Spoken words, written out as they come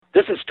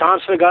This is Tom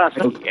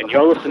Snigoski, and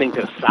you're listening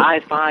to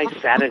Sci-Fi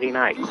Saturday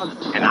Night,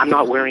 and I'm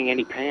not wearing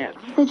any pants.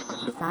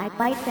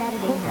 Sci-Fi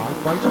Saturday Night.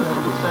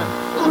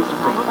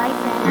 Sci-Fi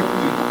Saturday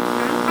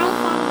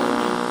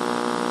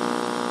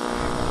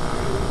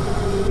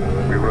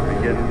Night. We will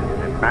begin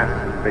a mass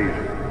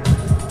invasion.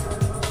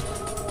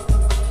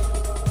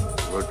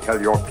 We'll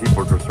tell your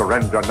people to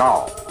surrender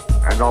now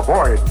and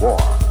avoid war.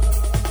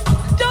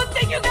 Don't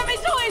think you get me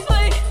so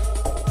easily!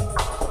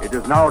 It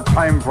is now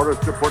time for us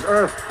to put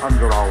Earth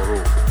under our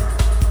rule.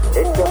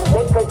 It's your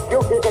sacred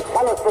duty to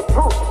tell us the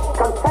truth.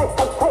 Confess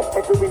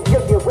that you've been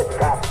guilty of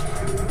witchcraft.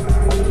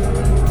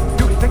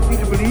 You expect me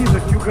to believe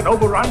that you can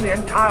overrun the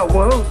entire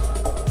world?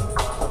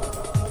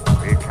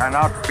 We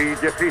cannot be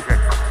defeated.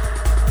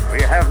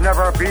 We have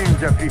never been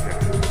defeated.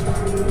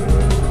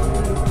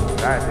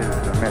 That is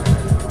the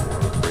message to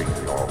bring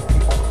your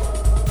people.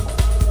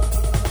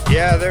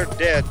 Yeah, they're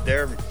dead.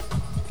 They're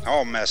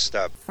all messed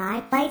up.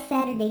 Sci-Fi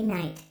Saturday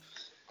Night.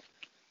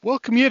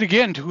 Welcome yet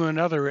again to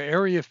another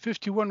Area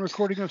 51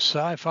 recording of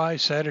Sci-Fi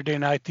Saturday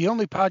Night, the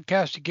only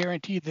podcast to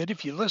guarantee that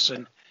if you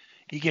listen,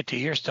 you get to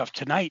hear stuff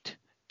tonight,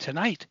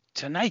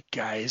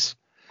 guys.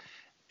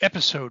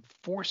 Episode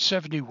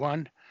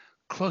 471,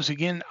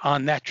 closing in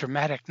on that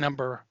dramatic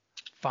number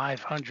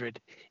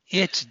 500.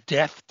 It's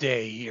Death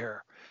Day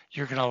here.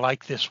 You're going to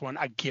like this one.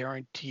 I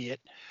guarantee it.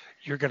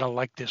 You're going to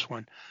like this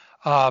one.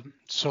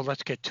 So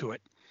let's get to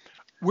it.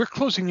 We're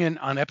closing in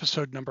on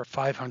episode number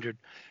 500.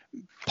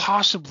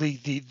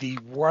 Possibly the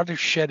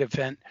watershed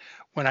event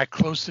when I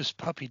close this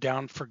puppy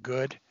down for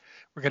good.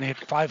 We're going to hit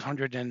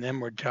 500 and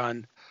then we're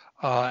done.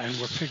 And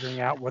we're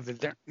figuring out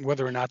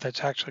whether or not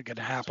that's actually going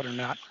to happen or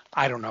not.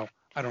 I don't know.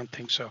 I don't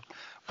think so.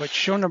 But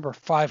show number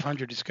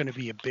 500 is going to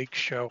be a big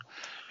show.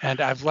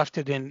 And I've left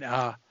it in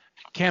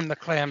Cam the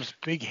Clam's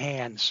big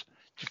hands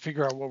to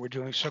figure out what we're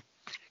doing. So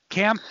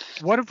Cam,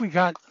 what have we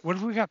got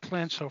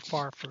planned so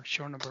far for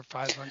show number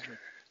 500?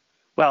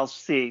 Well,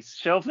 see,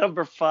 show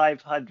number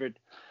 500.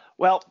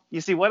 Well, you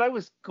see, what I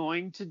was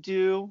going to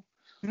do.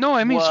 No,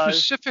 I mean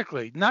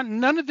specifically,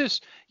 none of this,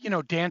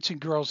 dancing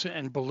girls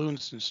and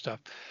balloons and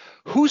stuff.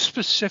 Who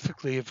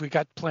specifically have we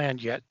got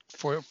planned yet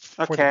for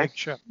the big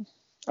show?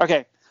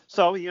 Okay,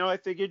 so I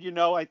figured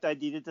I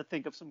needed to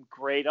think of some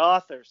great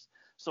authors.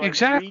 So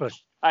exactly,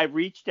 I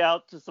reached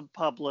out to some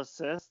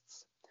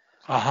publicists.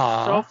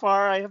 So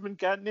far, I haven't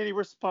gotten any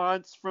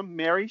response from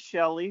Mary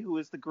Shelley, who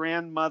is the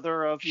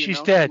grandmother of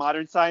dead.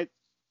 Modern science.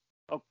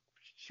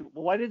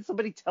 Why didn't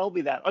somebody tell me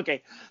that?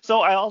 Okay,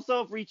 so I also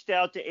have reached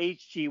out to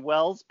H.G.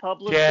 Wells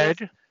publicist.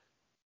 Dead.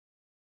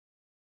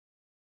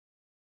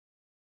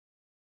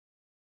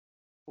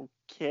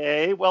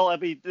 Okay, well, I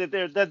mean,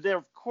 they're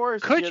of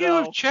course. Could you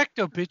have checked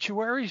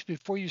obituaries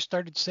before you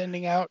started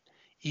sending out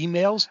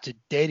emails to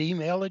dead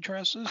email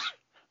addresses?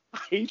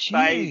 I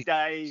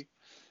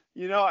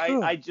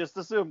just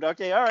assumed.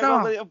 Okay, all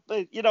right.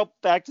 Well,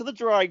 back to the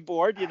drawing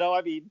board.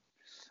 I mean,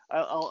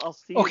 I'll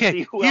see. Okay,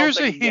 see who here's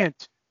else a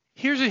hint.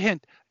 Here's a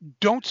hint.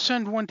 Don't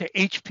send one to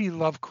H.P.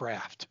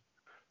 Lovecraft.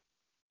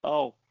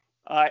 Oh,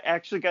 I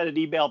actually got an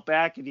email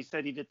back, and he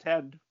said he'd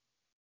attend.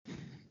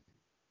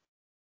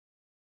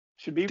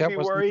 Should we be worried? That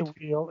wasn't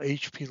the real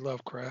H.P.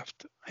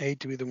 Lovecraft. I hate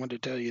to be the one to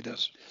tell you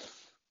this.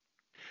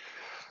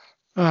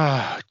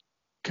 God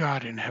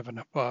in heaven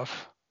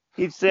above.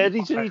 He said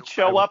he'd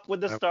show up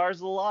when the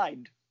stars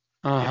aligned.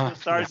 If the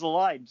stars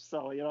aligned.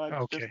 So,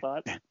 I just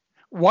thought.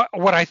 What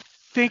I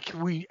think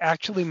we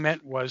actually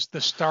meant was the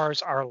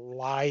stars are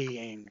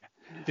lying.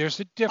 There's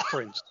a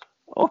difference.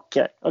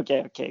 Okay.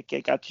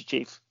 Got you,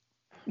 Chief.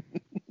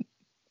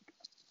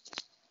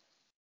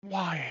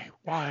 Why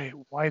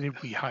did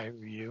we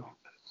hire you?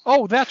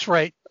 Oh, that's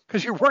right,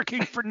 because you're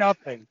working for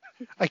nothing.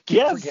 I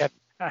keep forgetting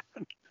that.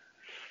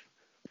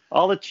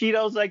 All the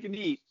Cheetos I can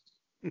eat.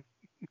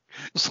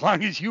 As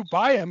long as you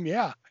buy them,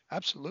 yeah,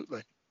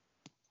 absolutely.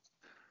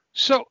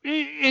 So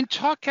in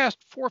TalkCast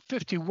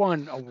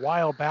 451 a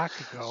while back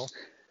ago,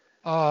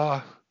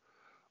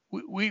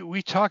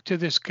 we talked to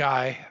this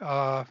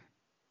guy,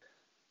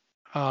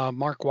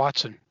 Mark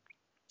Watson,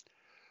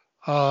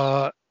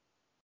 and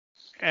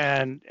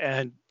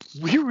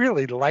we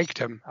really liked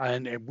him,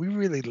 and we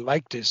really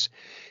liked his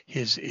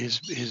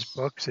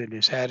books and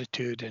his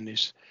attitude and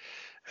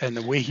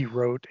the way he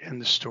wrote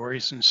and the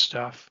stories and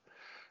stuff.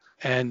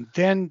 And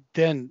then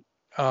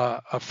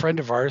a friend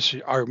of ours,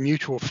 our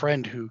mutual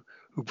friend who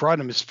brought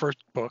him his first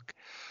book,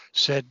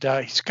 said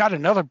he's got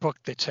another book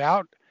that's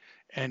out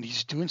and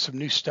he's doing some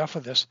new stuff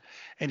with this.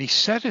 And he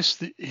sent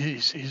us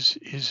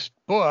his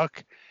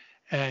book,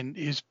 and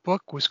his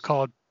book was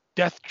called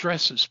Death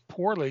Dresses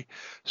Poorly.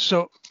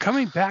 So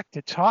coming back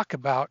to talk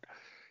about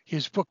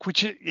his book,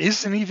 which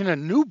isn't even a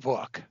new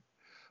book,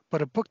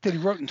 but a book that he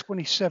wrote in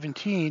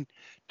 2017,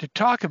 to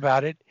talk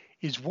about it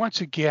is once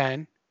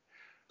again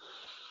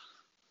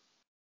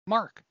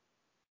Mark.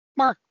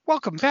 Mark,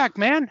 welcome back,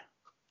 man.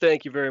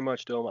 Thank you very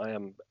much, Dome. I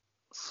am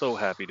so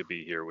happy to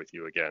be here with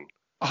you again.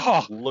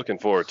 Oh, looking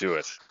forward to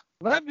it.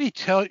 Let me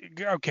tell you.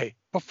 Okay,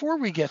 before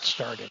we get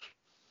started,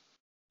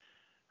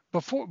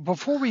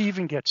 before we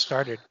even get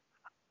started,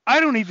 I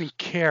don't even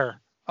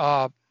care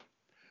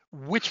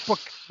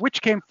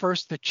which came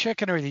first, the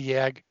chicken or the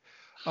egg,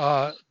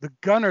 the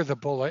gun or the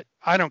bullet.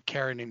 I don't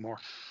care anymore.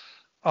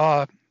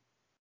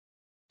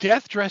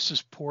 Death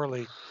Dresses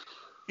Poorly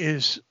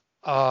is,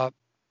 I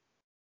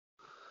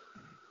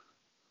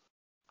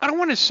don't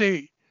want to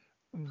say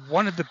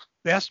one of the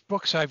best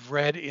books I've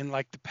read in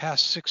like the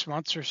past 6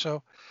 months or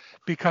so,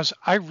 because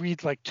I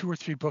read like 2 or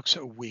 3 books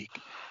a week,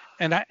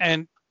 and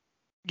at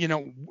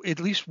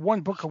least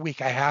one book a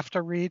week I have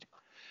to read,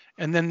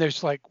 and then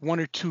there's like 1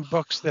 or 2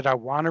 books that I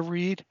want to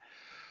read.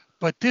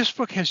 But this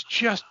book has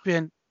just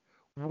been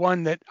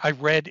one that I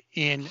read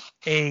in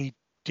a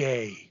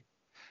day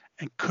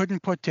and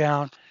couldn't put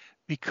down,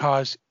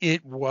 because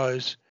it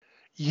was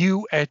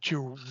you at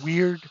your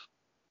weird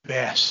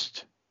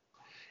best.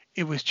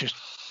 It was just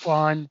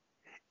fun.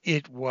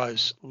 It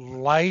was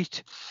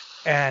light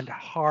and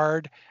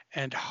hard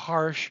and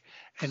harsh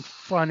and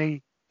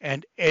funny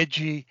and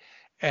edgy,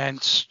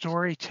 and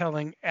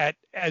storytelling at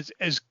as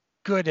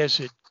good as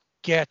it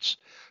gets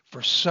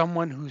for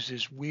someone who's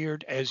as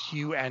weird as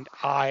you and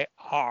I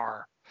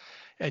are.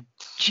 And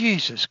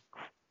Jesus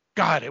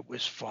God, it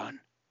was fun.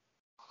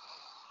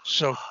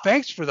 So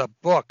thanks for the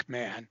book,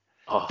 man.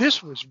 Oh.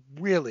 This was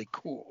really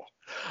cool.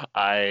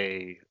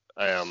 I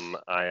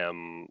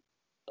am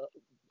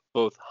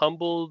both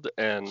humbled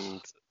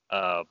and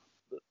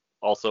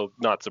also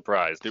not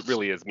surprised. It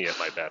really is me at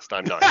my best.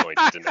 I'm not going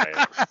to deny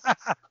it.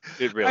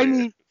 It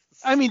really is.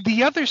 I mean,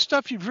 the other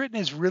stuff you've written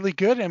is really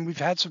good, and we've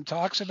had some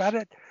talks about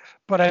it.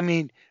 But I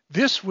mean,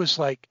 this was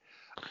like,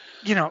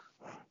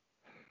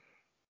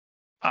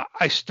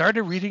 I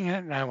started reading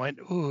it and I went,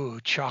 ooh,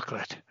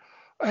 chocolate.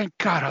 And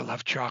God, I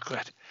love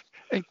chocolate.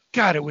 And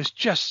God, it was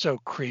just so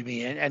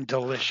creamy and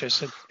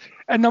delicious.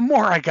 And the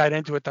more I got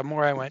into it, the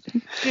more I went,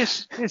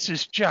 this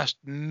is just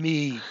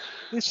me.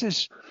 This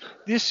is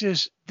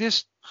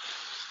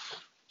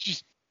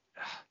just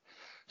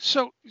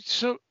so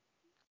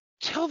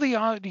tell the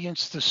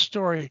audience the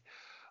story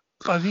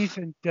of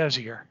Ethan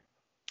Desier.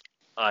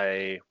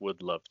 I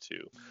would love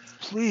to.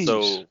 Please.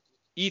 So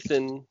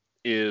Ethan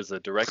is a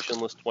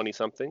directionless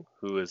 20-something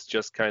who has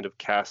just kind of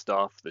cast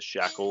off the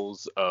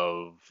shackles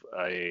of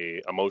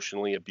a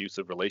emotionally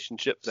abusive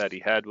relationship that he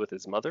had with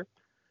his mother,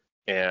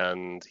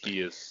 and he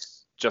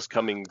is just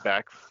coming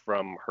back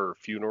from her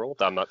funeral.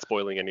 I'm not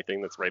spoiling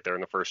anything. That's right there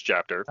in the first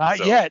chapter.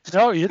 Not yet.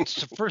 No, it's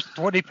the first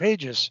 20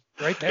 pages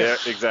right there. Yeah,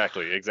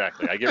 exactly.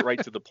 I get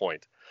right to the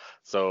point.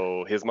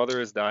 So his mother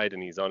has died,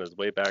 and he's on his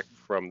way back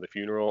from the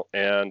funeral,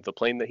 and the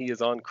plane that he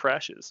is on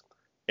crashes.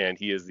 And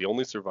he is the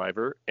only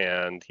survivor,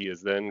 and he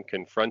is then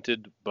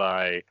confronted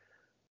by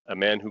a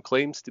man who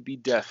claims to be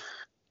Death,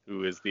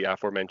 who is the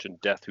aforementioned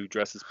Death who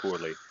dresses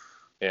poorly.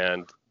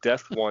 And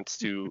Death wants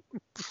to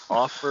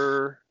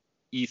offer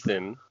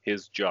Ethan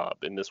his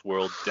job. In this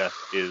world, death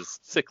is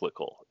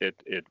cyclical.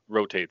 It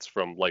rotates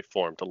from life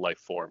form to life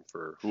form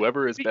for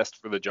whoever is best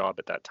for the job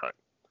at that time.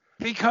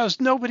 Because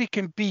nobody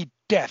can be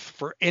Death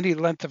for any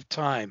length of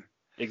time.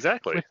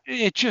 Exactly.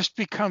 It just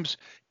becomes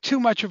too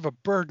much of a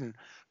burden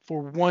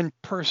for one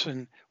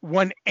person,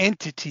 one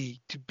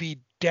entity to be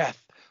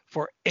Death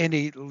for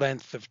any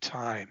length of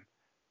time.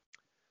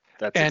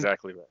 That's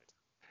exactly right.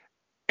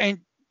 And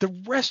the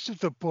rest of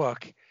the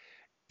book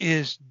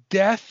is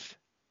Death,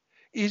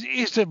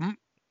 is a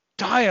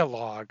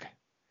dialogue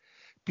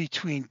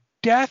between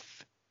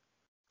Death,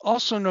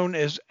 also known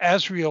as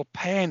Azrael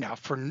Pena,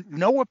 for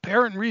no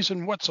apparent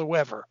reason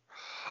whatsoever.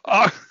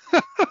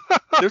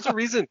 There's a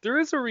reason. There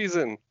is a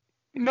reason.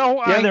 No,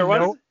 yeah, I there know.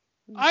 was.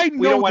 I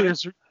know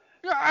there's,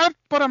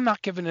 but I'm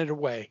not giving it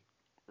away.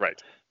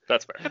 Right.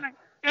 That's fair.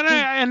 And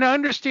I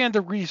understand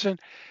the reason,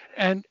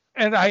 and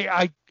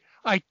I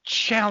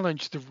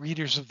challenge the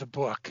readers of the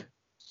book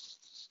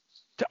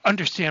to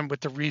understand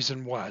what the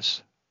reason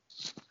was,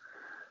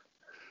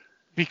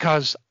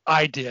 because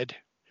I did,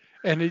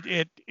 and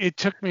it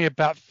took me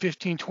about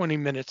 15-20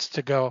 minutes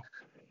to go,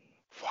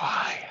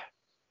 why?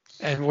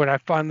 And when I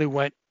finally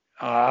went,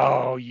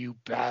 oh, you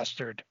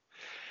bastard.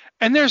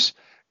 And there's,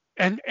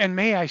 and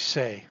may I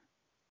say,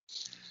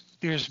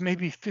 there's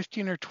maybe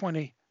 15 or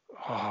 20,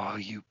 oh,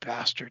 you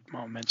bastard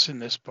moments in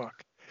this book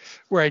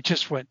where I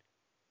just went,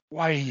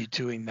 why are you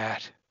doing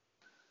that?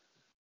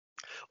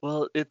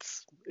 Well,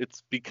 it's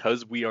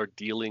because we are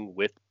dealing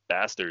with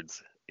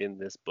bastards in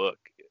this book.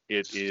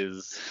 It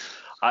is,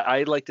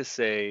 I like to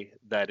say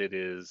that it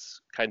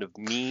is kind of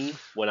me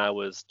when I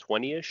was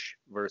 20-ish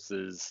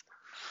versus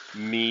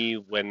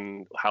me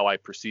how I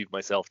perceive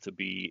myself to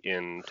be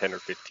in 10 or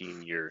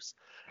 15 years,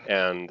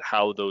 and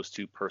how those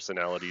two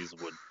personalities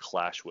would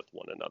clash with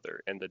one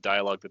another, and the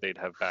dialogue that they'd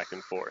have back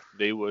and forth.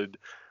 They would,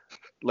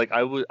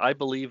 I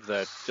believe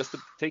that just to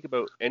take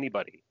about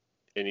anybody,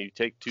 and you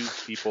take two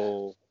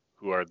people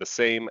who are the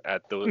same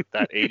at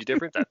that age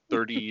difference, that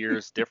 30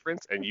 years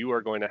difference, and you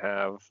are going to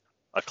have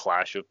a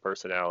clash of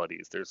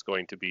personalities. There's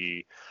going to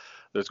be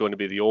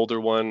the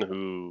older one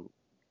who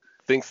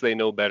thinks they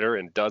know better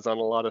and does on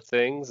a lot of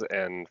things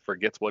and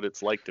forgets what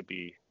it's like to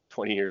be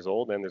 20 years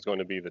old, and there's going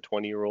to be the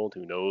 20-year-old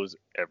who knows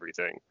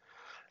everything.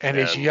 and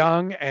is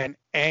young and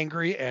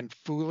angry and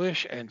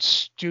foolish and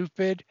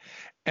stupid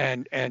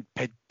and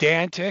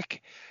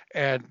pedantic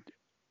and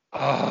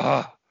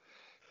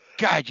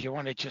God, you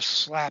want to just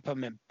slap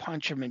him and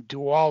punch him and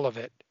do all of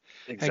it.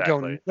 Exactly.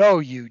 And go, no,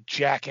 you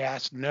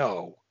jackass,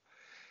 no.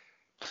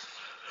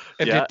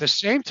 And at the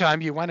same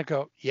time, you want to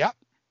go, yep,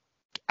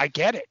 I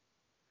get it,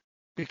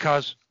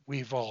 because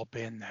we've all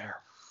been there.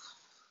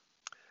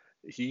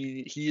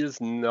 He is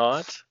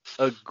not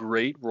a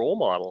great role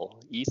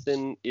model.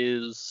 Ethan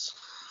is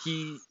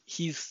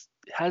he's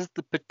has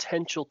the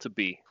potential to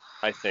be,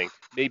 I think,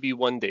 maybe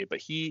one day,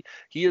 but he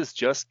has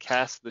just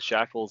cast the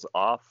shackles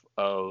off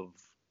of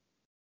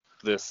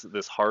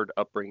this hard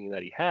upbringing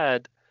that he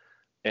had,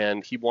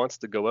 and he wants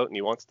to go out and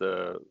he wants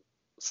to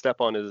step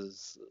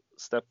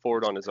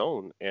forward on his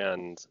own,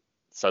 and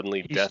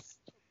suddenly death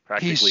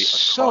practically he's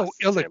so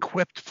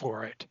ill-equipped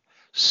for it.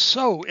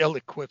 So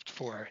ill-equipped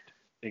for it.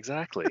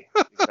 Exactly.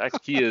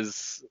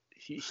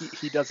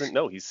 He doesn't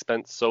know. He's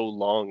spent so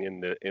long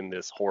in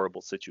this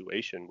horrible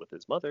situation with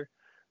his mother,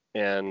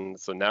 and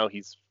so now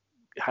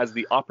has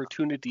the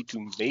opportunity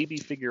to maybe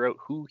figure out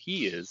who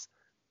he is,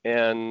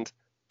 and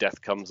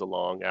death comes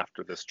along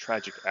after this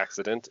tragic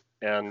accident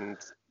and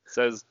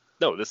says,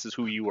 no, this is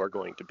who you are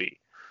going to be.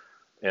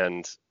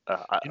 And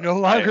you no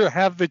longer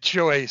have the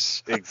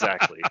choice.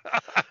 Exactly.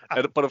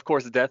 But of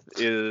course, death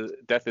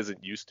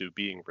isn't used to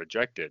being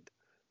rejected,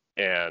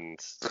 and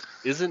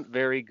isn't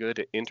very good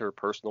at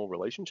interpersonal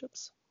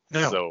relationships.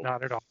 No,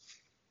 not at all.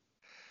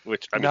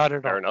 Which, I mean,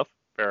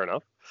 fair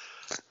enough.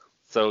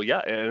 So yeah,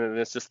 and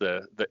it's just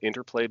the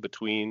interplay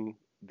between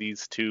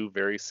these two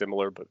very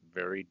similar but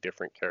very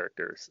different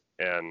characters,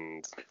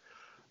 and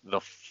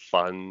the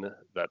fun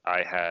that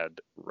I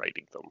had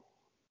writing them.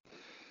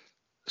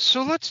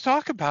 So let's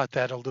talk about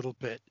that a little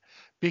bit,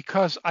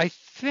 because I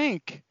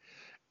think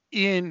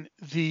in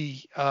the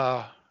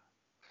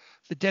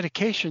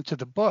dedication to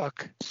the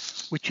book,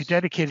 which you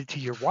dedicated to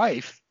your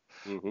wife,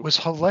 was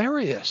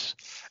hilarious.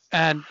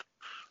 And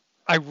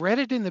I read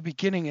it in the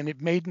beginning and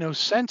it made no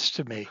sense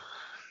to me.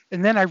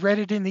 And then I read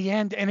it in the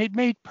end and it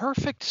made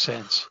perfect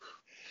sense,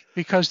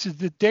 because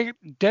the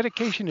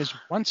dedication is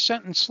one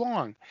sentence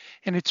long,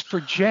 and it's for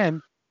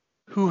Jen,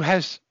 who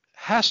has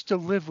to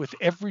live with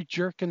every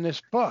jerk in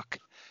this book.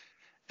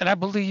 And I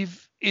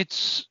believe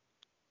it's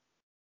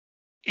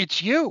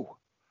you.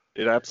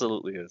 It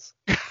absolutely is.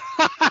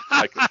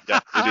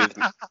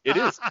 It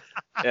is.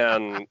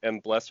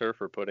 And bless her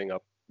for putting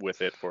up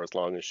with it for as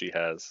long as she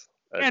has.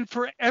 And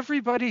for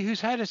everybody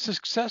who's had a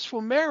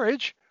successful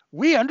marriage,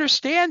 we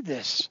understand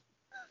this.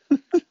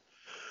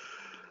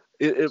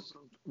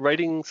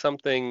 Writing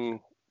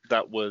something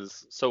that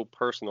was so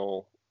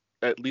personal,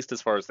 at least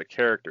as far as the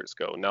characters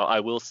go. Now, I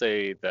will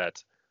say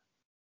that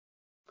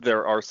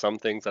there are some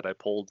things that I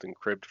pulled and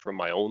cribbed from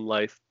my own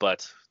life,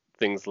 but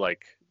things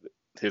like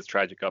his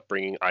tragic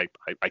upbringing, I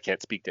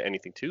can't speak to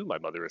anything to. My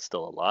mother is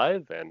still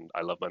alive, and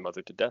I love my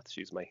mother to death.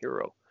 She's my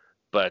hero.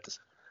 But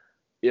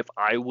if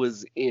I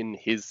was in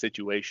his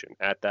situation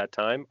at that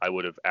time, I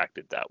would have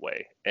acted that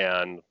way.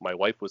 And my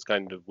wife was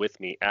kind of with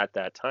me at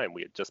that time.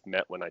 We had just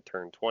met when I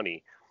turned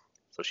 20.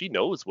 So she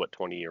knows what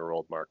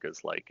 20-year-old Mark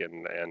is like,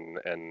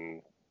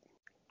 and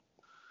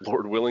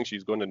Lord willing,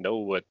 she's going to know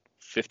what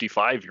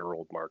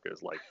 55-year-old Mark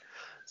is like.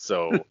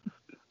 So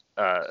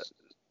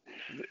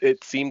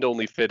it seemed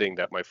only fitting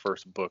that my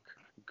first book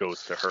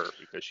goes to her,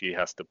 because she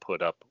has to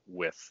put up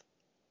with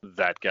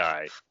that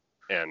guy,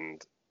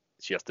 and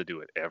she has to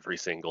do it every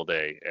single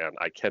day, and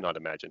I cannot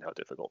imagine how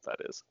difficult that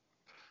is.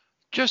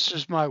 Just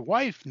as my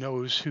wife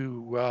knows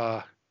who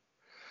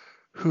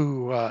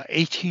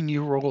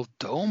 18-year-old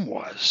Dome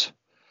was,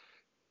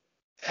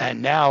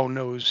 and now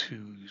knows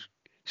who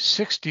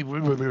 60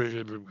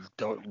 Dome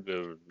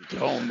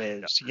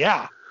is.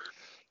 Yeah.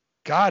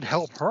 God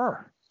help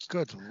her.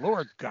 Good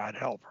Lord, God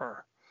help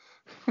her.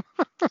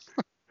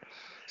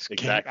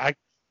 Exactly.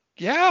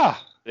 Yeah.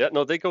 Yeah,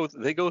 no, they go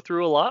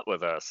through a lot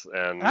with us,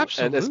 and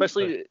absolutely. And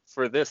especially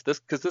for this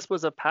because this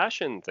was a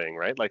passion thing,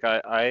 right? Like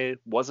I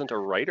wasn't a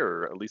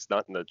writer, at least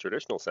not in the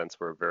traditional sense,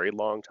 for a very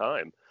long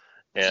time,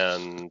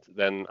 and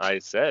then I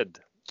said,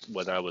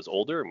 when I was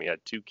older and we had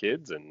 2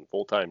 kids and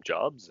full-time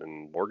jobs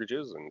and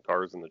mortgages and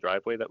cars in the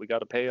driveway that we got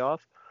to pay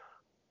off,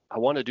 I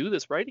want to do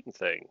this writing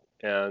thing,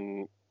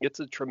 and it's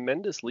a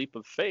tremendous leap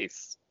of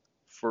faith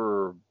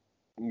for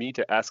me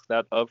to ask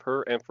that of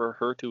her and for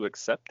her to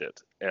accept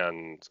it,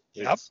 and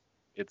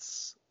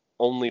it's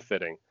only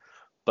fitting.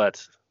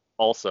 But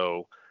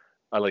also,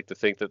 I like to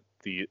think that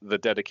the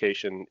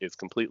dedication is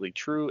completely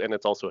true, and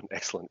it's also an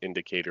excellent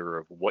indicator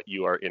of what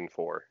you are in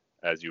for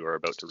as you are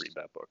about to read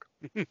that book.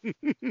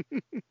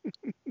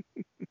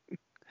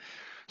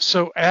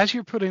 So as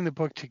you're putting the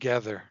book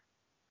together,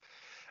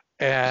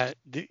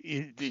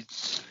 the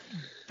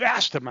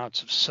vast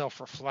amounts of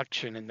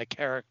self-reflection in the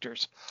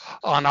characters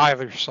on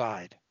either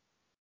side.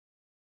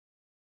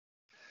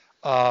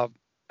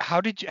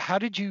 How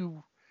did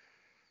you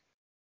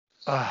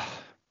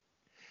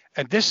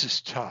and this is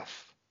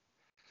tough,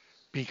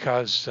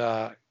 because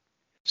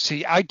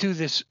see, I do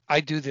this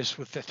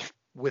with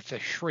the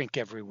shrink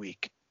every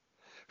week.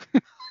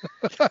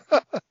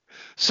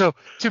 So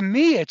to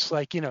me, it's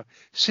like,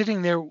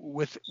 sitting there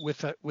with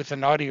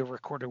an audio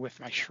recorder with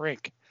my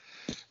shrink,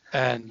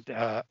 and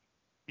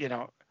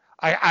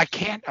I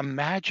can't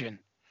imagine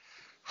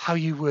how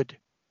you would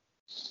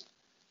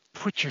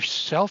put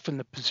yourself in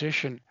the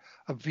position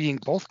of being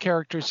both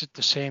characters at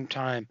the same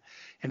time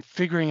and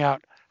figuring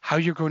out how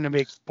you're going to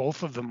make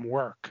both of them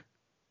work.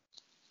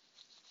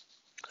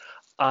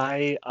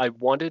 I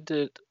wanted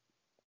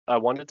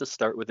to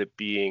start with it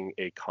being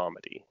a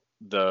comedy.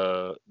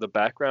 The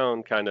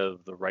background, kind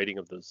of the writing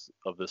of this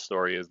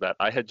story, is that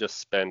I had just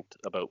spent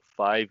about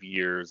 5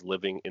 years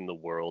living in the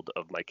world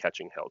of my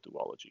Catching Hell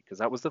duology, because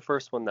that was the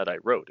first one that I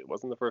wrote. It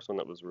wasn't the first one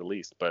that was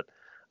released, but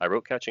I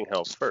wrote Catching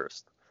Hell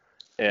first.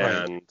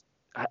 And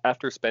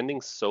after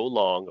spending so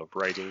long of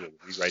writing and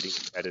rewriting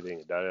and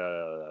editing,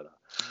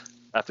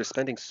 after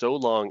spending so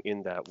long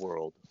in that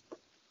world,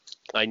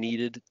 I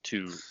needed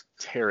to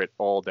tear it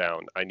all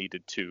down. I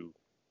needed to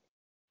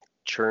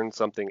churn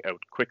something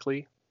out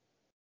quickly.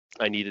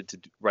 I needed to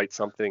write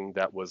something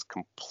that was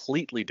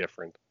completely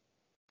different.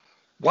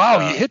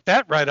 Wow, you hit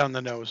that right on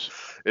the nose.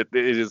 It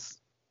is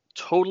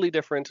totally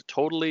different,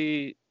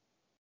 totally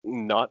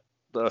not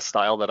the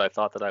style that I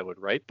thought that I would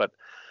write, but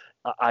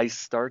I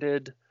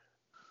started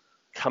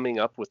coming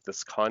up with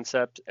this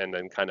concept and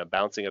then kind of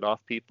bouncing it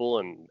off people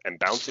and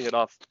bouncing it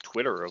off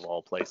Twitter, of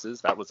all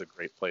places. That was a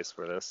great place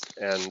for this.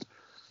 And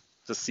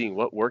just seeing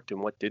what worked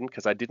and what didn't,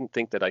 because I didn't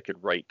think that I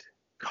could write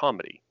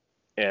comedy.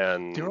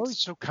 And they're always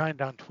so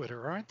kind on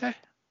Twitter, aren't they?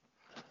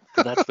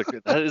 That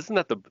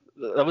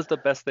was the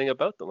best thing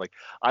about them. Like,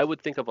 I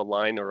would think of a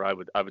line, or I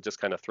would just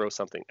kind of throw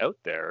something out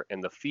there,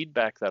 and the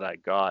feedback that I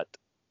got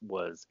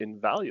was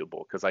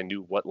invaluable, because I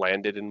knew what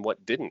landed and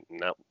what didn't,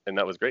 and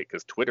that was great,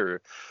 because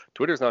Twitter's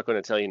not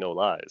going to tell you no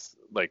lies.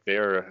 Like,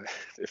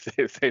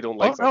 if they don't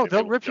like something,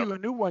 they'll rip you a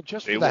new one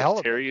just for the hell of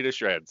it. They will tear you to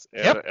shreds.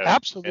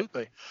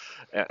 Absolutely.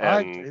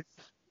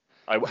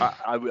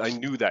 I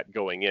knew that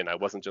going in. I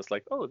wasn't just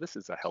like, oh, this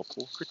is a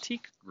helpful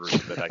critique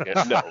group that I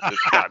get. No,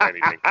 it's not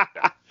anything like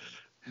that.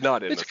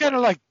 Not in. It's kind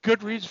of like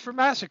Goodreads for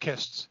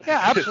masochists.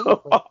 Yeah,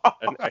 absolutely.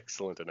 An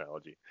excellent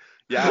analogy.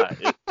 Yeah,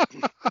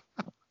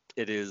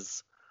 it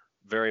is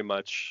very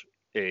much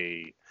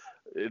it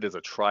is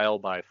a trial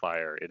by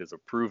fire. It is a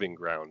proving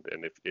ground,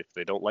 and if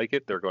they don't like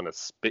it, they're going to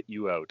spit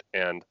you out.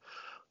 And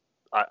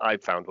I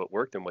found what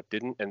worked and what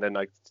didn't, and then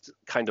I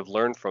kind of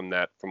learned from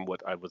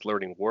what I was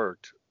learning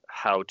worked,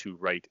 how to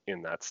write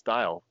in that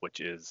style, which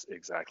is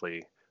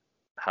exactly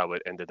how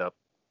it ended up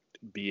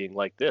being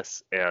like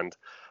this. And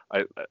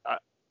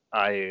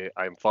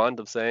I'm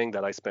fond of saying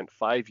that I spent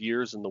 5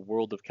 years in the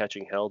world of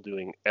Catching Hell,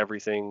 doing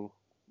everything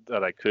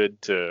that I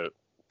could to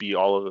be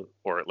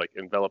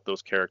envelop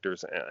those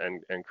characters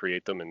and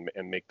create them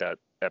and make that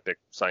epic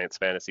science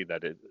fantasy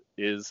that it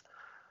is.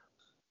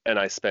 And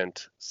I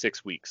spent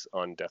 6 weeks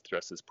on Death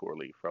Dresses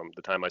Poorly. From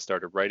the time I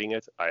started writing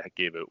it, I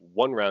gave it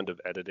one round of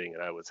editing,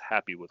 and I was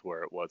happy with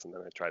where it was, and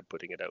then I tried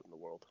putting it out in the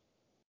world.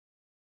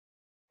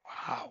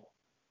 Wow.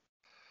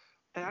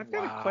 And I've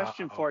got a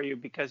question for you,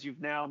 because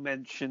you've now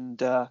mentioned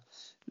the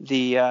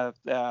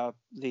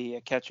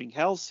Catching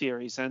Hell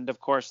series, and of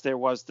course there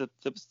was the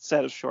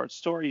set of short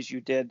stories you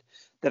did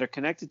that are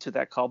connected to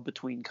that, called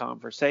Between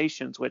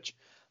Conversations, which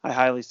I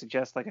highly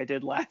suggest, like I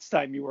did last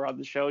time you were on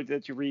the show,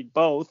 that you read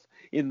both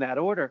in that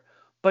order.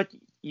 But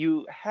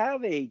you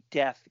have a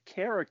death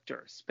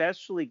character,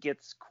 especially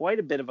gets quite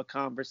a bit of a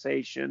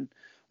conversation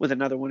with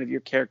another one of your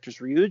characters,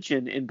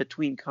 Ryujin, in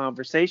Between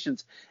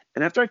Conversations.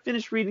 And after I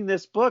finished reading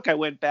this book, I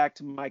went back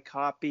to my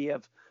copy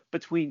of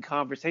Between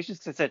Conversations,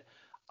 because I said,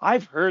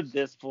 I've heard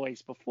this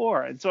voice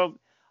before. And so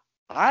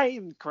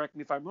correct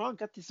me if I'm wrong,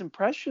 got this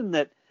impression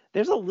that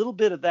there's a little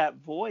bit of that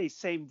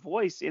same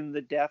voice in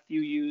the death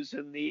you use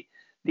in the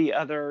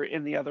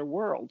other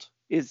world.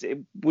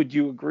 Would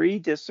you agree,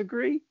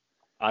 disagree?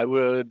 I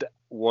would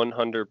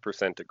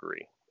 100%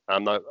 agree.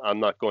 I'm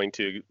not going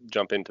to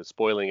jump into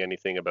spoiling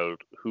anything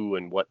about who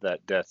and what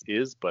that death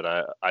is,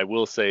 but I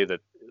will say that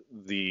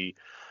the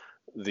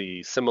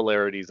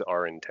similarities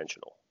are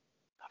intentional.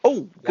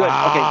 Oh, good.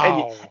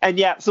 Wow. Okay. And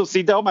yeah, so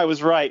see, Dome, I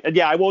was right. And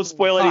yeah, I won't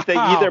spoil anything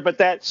either, but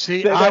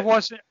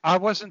I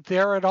wasn't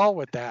there at all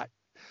with that.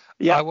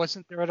 Yeah. I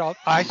wasn't there at all.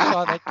 I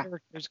saw that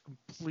character is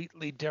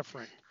completely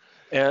different.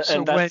 And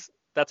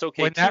that's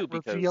okay when too. When that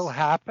because reveal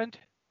happened,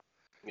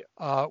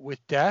 with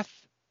Death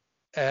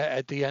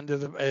at the end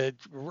of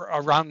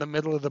around the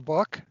middle of the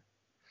book,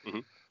 mm-hmm.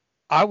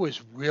 I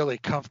was really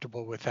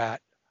comfortable with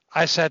that.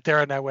 I sat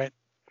there and I went,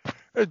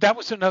 that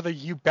was another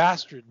you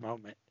bastard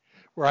moment,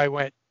 where I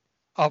went,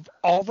 of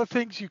all the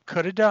things you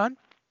could have done,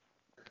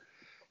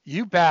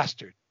 you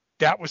bastard,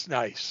 that was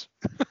nice.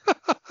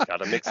 Got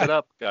to mix it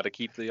up. Got to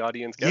keep the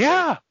audience guessing.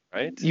 Yeah.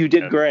 Right? You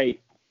did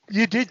great.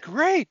 You did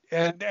great.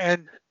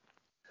 And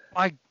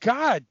my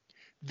God,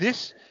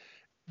 this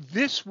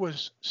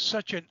was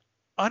such an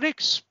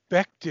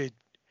unexpectedly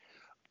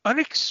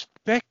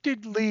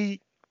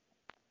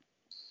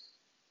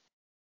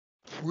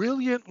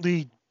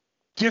brilliantly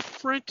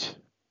different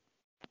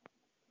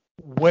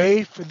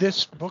way for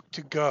this book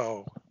to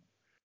go.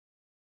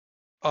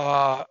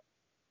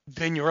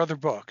 than your other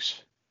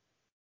books.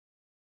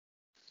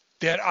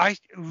 That I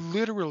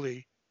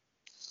literally,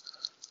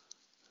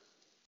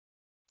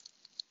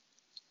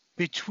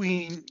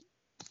 between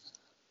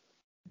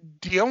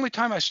the only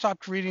time I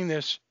stopped reading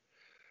this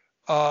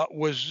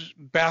was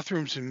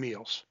Bathrooms and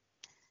Meals.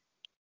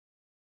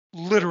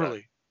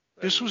 Literally.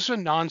 This was a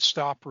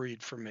nonstop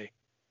read for me.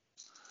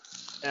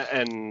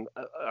 And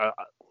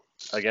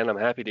again, I'm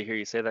happy to hear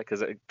you say that,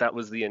 because that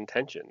was the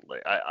intention.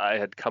 Like I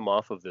had come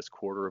off of this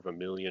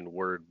 250,000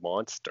 word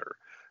monster,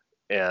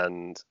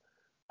 and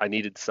I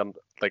needed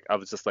I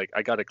was just like,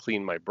 I got to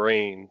clean my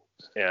brain,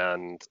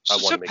 and I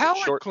want to make it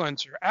short.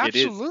 Cleanser.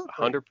 Absolutely. It is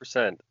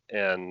 100%.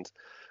 And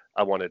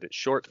I wanted it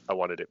short. I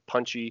wanted it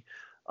punchy.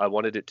 I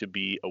wanted it to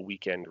be a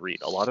weekend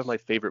read. A lot of my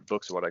favorite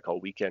books are what I call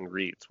weekend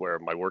reads, where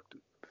my work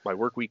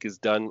week is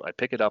done. I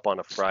pick it up on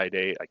a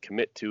Friday, I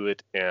commit to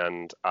it,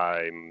 and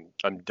I'm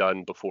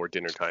done before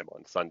dinner time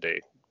on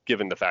Sunday,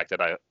 given the fact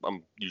that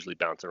I'm usually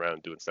bouncing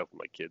around doing stuff with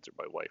my kids or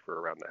my wife or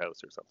around the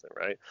house or something,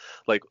 right?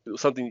 Like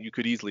something you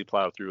could easily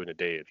plow through in a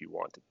day if you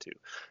wanted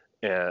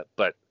to.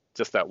 But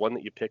just that one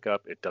that you pick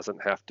up, it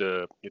doesn't have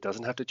to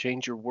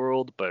change your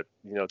world, but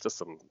it's just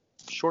some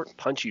short,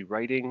 punchy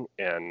writing,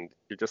 and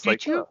you're just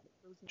it was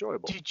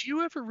enjoyable. Did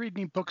you ever read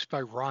any books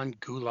by Ron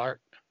Goulart?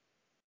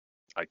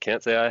 I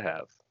can't say I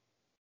have.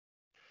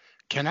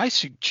 Can I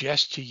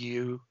suggest to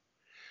you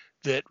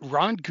that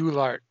Ron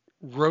Goulart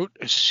wrote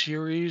a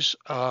series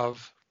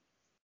of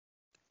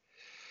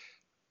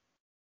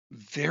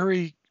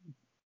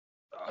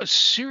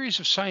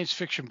science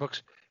fiction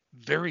books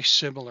very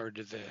similar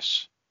to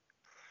this,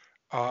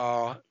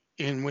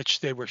 in which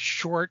they were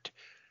short,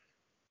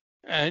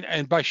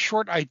 and by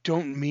short I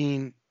don't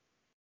mean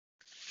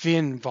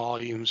thin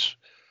volumes,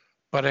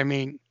 but I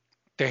mean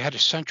they had a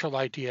central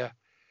idea.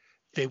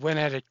 They went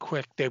at it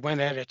quick. They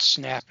went at it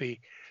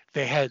snappy.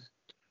 They had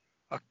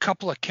a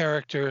couple of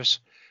characters.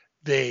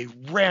 They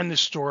ran the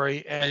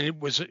story, and it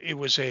was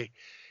a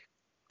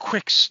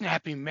quick,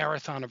 snappy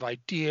marathon of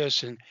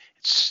ideas and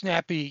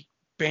snappy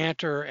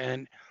banter,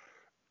 and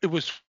it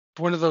was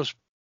one of those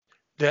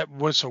that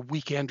was a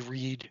weekend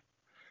read.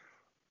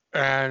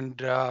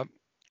 And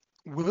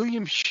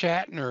William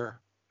Shatner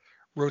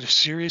wrote a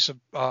series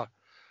of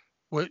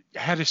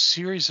had a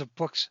series of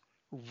books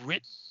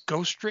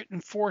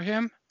ghostwritten for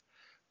him,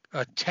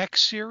 a tech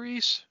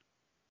series.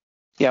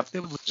 Yep.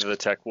 The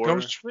Tech War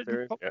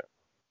ghostwritten.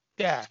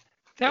 Yeah.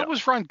 That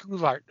was Ron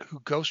Goulart who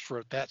ghost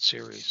wrote that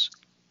series.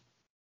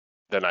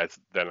 Then I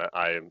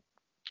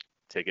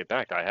take it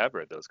back. I have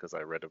read those, because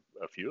I read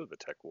a few of the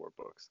Tech War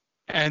books.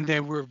 And they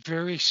were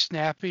very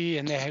snappy,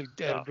 and they had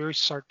a very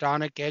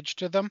sardonic edge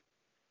to them.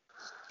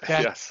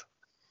 Yes.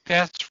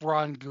 That's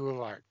Ron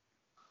Goulart.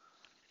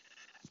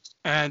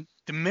 And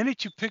the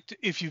minute you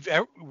if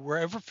were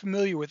ever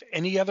familiar with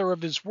any other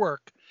of his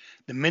work,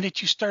 the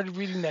minute you started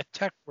reading that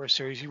Tech War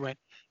series, you went,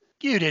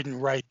 "You didn't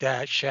write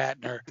that,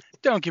 Shatner.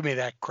 Don't give me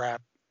that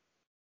crap."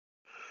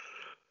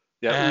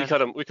 Yeah,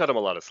 we cut him a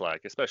lot of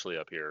slack, especially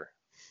up here.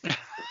 You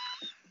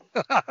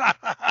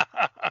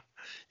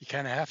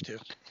kind of have to.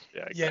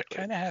 Yeah, exactly. Yeah,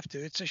 kind of have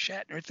to. It's a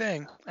Shatner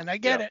thing, and I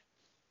get it.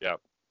 Yeah,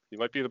 he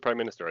might be the prime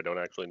minister. I don't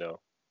actually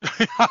know.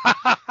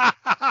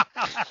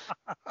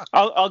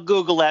 I'll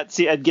Google that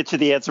and get you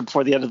the answer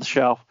before the end of the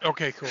show.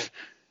 Okay, cool.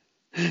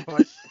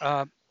 But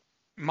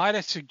might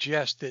I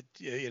suggest that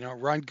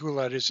Ron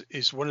Goulart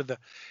is one of the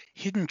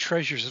hidden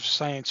treasures of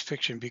science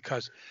fiction,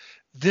 because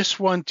this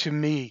one to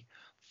me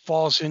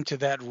falls into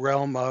that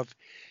realm of,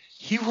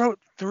 he wrote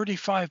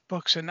 35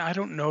 books, and I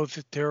don't know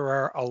that there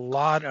are a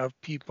lot of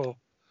people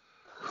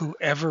who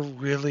ever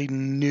really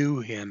knew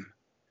him.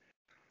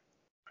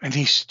 And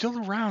he's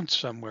still around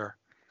somewhere.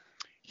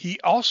 He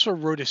also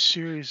wrote a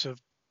series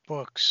of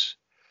books,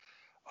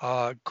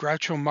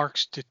 Groucho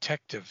Marx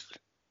Detective,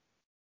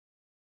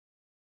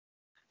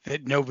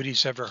 that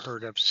nobody's ever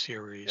heard of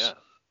series. Yeah.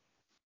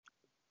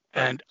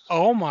 And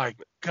oh my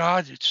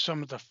God, it's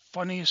some of the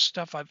funniest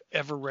stuff I've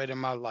ever read in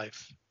my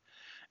life.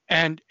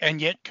 And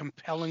yet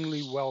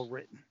compellingly well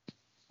written.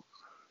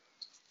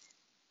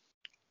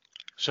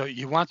 So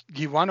you want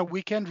a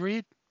weekend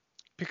read?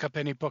 Pick up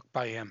any book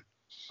by him.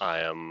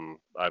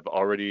 I've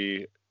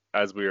already,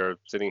 as we are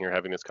sitting here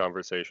having this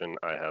conversation,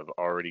 I have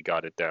already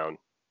got it down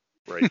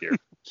right here.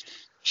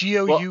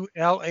 Goulart.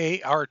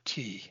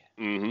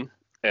 Mm-hmm.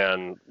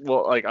 And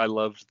I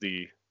loved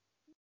the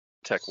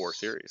Tech War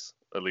series,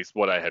 at least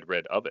what I had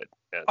read of it.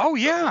 And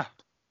yeah.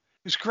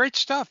 It was great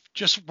stuff.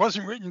 Just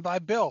wasn't written by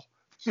Bill.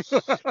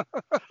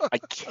 I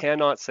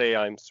cannot say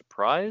I'm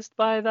surprised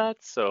by that.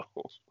 So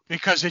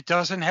because it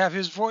doesn't have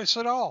his voice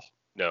at all.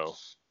 No.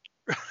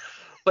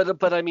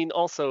 But I mean,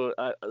 also,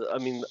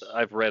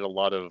 I've read a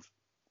lot of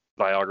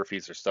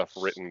biographies or stuff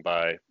written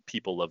by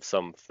people of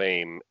some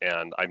fame,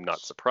 and I'm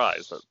not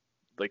surprised.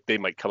 Like, they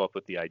might come up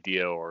with the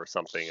idea or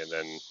something, and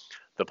then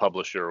the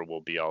publisher will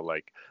be all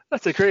like,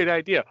 "That's a great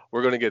idea.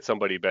 We're going to get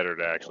somebody better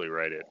to actually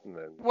write it." And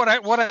then what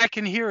I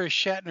can hear is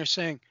Shatner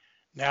saying,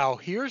 "Now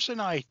here's an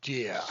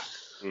idea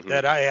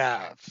that I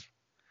have,"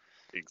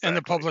 exactly. And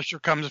the publisher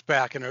comes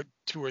back in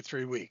 2 or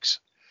 3 weeks.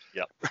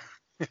 Yep.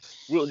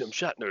 William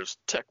Shatner's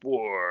Tech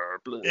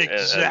War.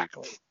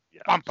 Exactly.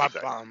 Yeah, Bum, bum,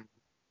 exactly. bum.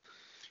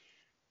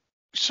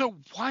 So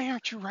why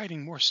aren't you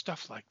writing more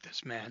stuff like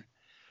this, man?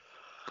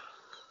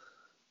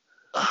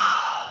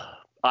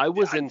 I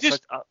was in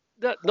such.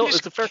 No, This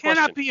it's a fair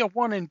cannot question. be a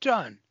one and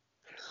done.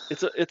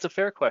 It's a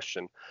fair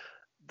question.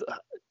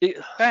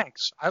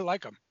 Thanks. I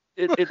like them.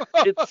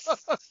 It's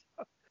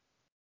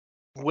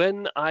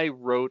when I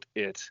wrote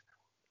it,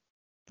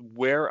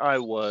 where I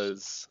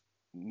was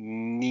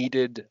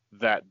needed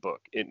that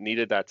book. It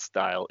needed that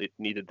style. It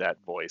needed that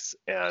voice,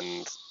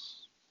 and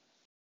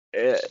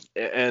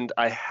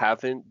I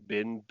haven't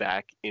been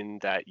back in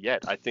that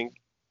yet. I think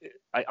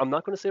I'm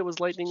not going to say it was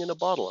lightning in a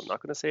bottle. I'm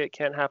not going to say it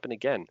can't happen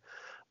again,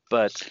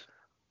 but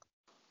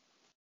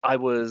I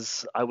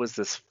was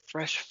this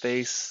fresh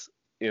face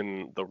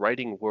in the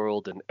writing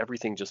world, and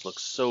everything just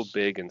looked so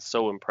big and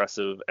so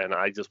impressive, and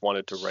I just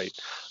wanted to write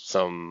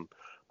some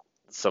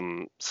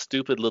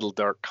stupid little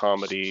dark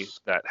comedy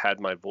that had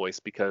my voice,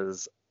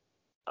 because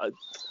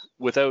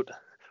without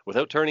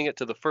turning it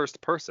to the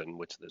first person,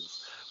 which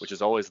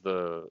is always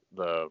the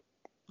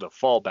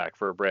fallback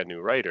for a brand new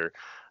writer,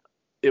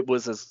 it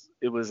was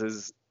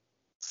as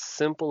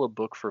simple a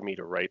book for me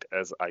to write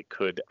as I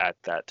could at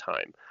that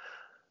time.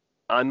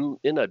 I'm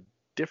in a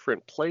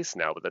different place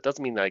now, but that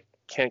doesn't mean I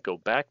can't go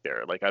back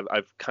there. Like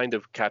I've kind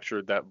of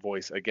captured that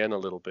voice again a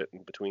little bit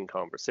in between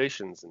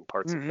conversations and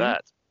parts of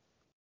that,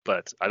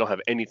 but I don't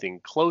have anything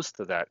close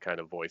to that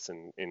kind of voice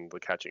in the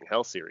Catching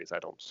Hell series, I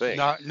don't think.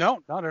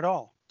 Not at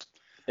all.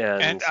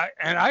 And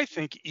I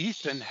think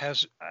Ethan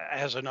has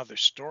another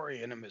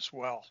story in him as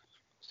well.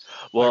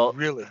 Well, I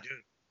really do.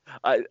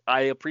 I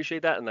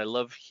appreciate that, and I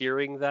love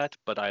hearing that,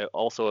 but I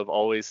also have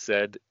always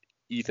said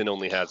Ethan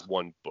only has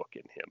one book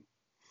in him.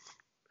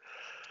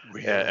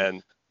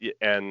 Really?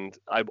 And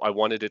I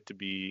wanted it to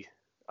be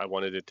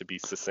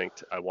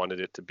succinct. I wanted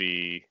it to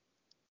be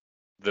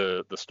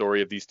the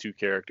story of these two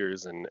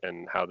characters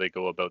and how they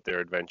go about their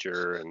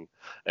adventure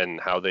and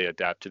how they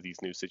adapt to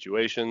these new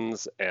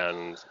situations,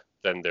 and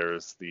then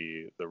there's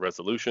the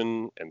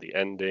resolution and the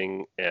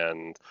ending,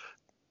 and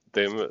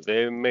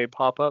they may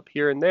pop up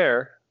here and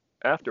there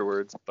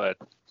afterwards, but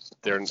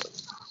there's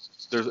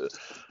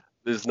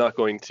not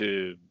going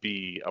to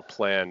be a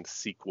planned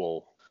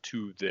sequel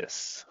to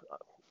this.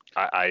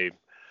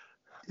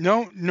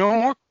 No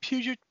more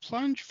Puget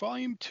Plunge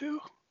Volume 2?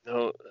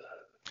 No,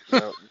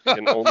 you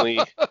can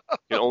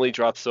only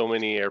drop so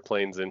many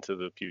airplanes into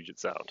the Puget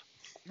Sound.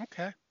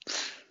 Okay.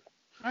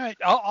 All right,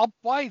 I'll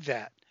buy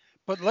that.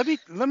 But let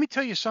me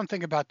tell you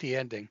something about the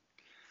ending.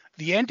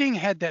 The ending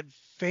had that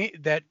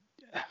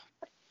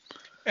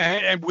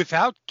and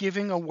without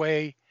giving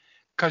away,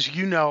 because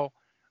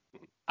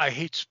I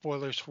hate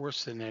spoilers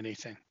worse than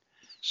anything.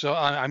 So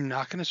I'm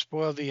not going to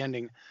spoil the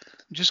ending.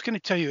 I'm just going to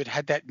tell you it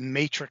had that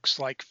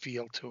Matrix-like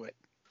feel to it.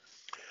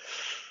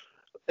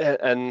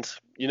 And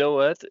you know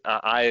what?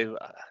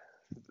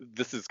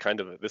 This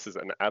is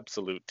an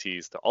absolute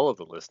tease to all of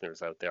the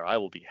listeners out there. I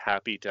will be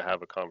happy to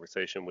have a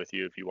conversation with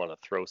you if you want to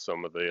throw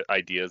some of the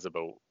ideas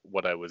about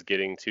what I was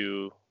getting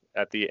to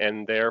at the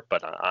end there,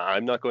 but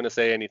I'm not going to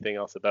say anything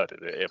else about it.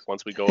 If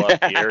once we go off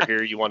the air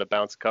here, you want to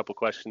bounce a couple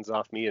questions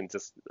off me and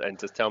just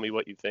tell me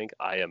what you think,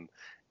 I am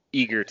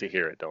eager to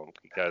hear it,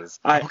 because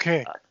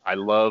I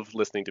love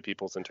listening to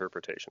people's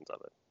interpretations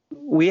of it.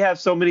 We have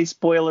so many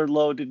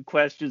spoiler-loaded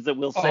questions that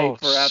we'll save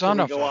for after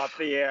we go off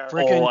the air.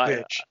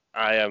 Bitch.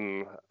 I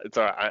am. It's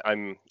all right.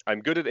 I'm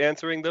good at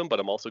answering them, but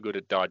I'm also good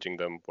at dodging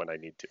them when I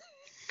need to.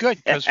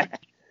 Good, because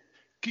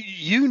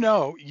you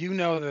know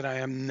that I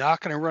am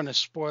not going to run a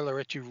spoiler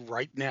at you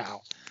right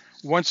now.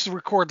 Once the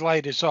record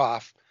light is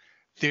off,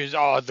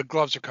 the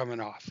gloves are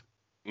coming off.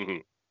 Mm-hmm.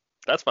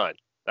 That's fine.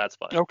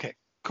 Okay,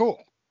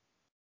 cool.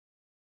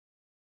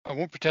 I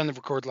won't pretend the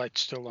record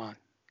light's still on,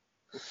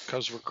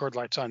 because the record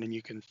light's on and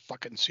you can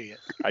fucking see it.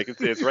 I can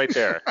see it's right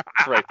there.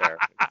 It's right there.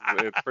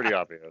 It's pretty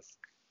obvious.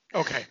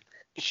 Okay.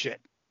 Shit.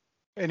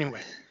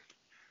 Anyway,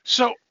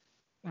 so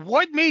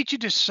what made you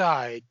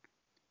decide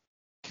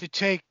to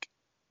take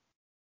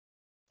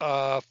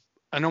an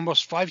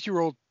almost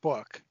 5-year-old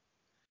book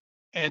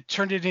and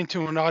turn it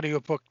into an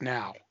audiobook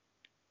now?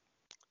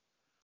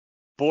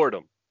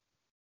 Boredom.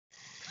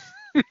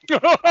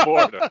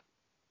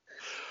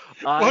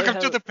 Welcome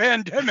to the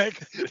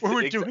pandemic where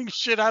we're doing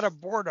shit out of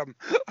boredom.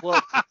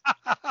 Well,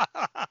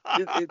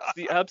 it's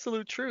the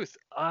absolute truth.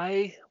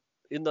 I'm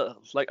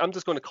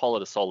just going to call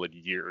it a solid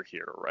year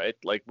here, right?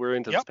 Like, we're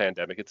into this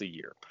pandemic. It's a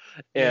year.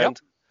 And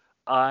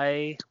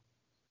I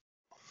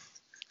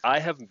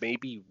have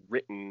maybe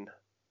written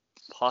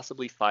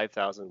possibly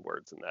 5,000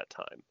 words in that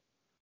time.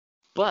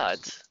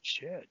 But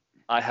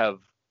I have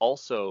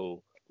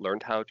also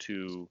learned how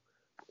to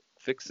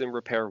fix and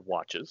repair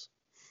watches,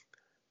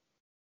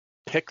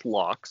 pick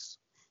locks,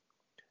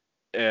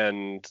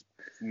 and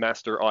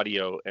master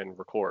audio and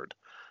record,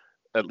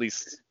 at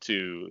least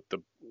to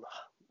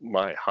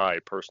my high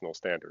personal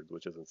standards,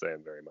 which isn't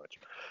saying very much.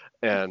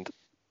 And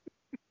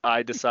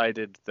I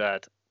decided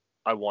that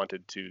I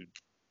wanted to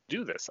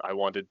do this. I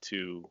wanted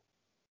to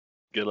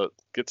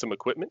get some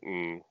equipment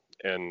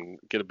and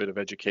get a bit of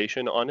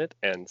education on it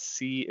and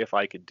see if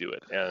I could do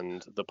it.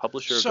 And the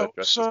publisher of Death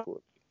Dress is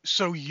cool.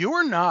 So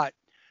you're not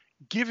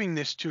giving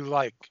this to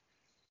like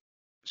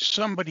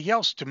somebody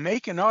else to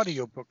make an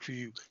audiobook for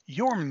you.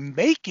 You're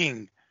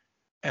making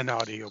an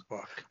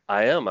audiobook.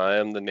 I am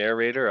the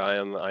narrator. I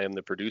am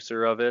the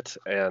producer of it,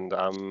 and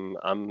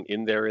I'm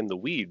in there in the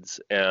weeds.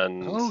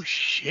 And oh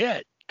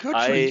shit, good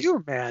for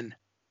you, man.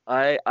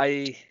 I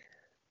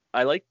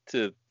like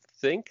to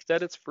think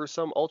that it's for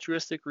some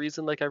altruistic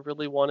reason. Like I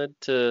really wanted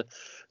to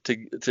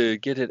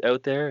get it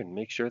out there and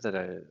make sure that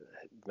I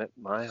met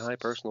my high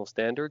personal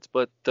standards.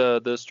 But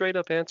the straight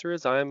up answer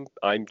is I'm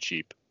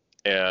cheap,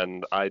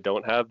 and I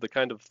don't have the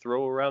kind of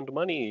throw around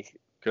money,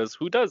 because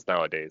who does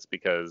nowadays?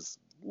 Because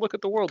look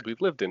at the world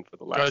we've lived in for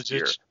the last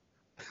year.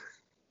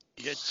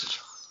 It's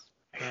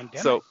pandemic.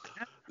 So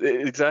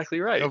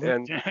exactly right.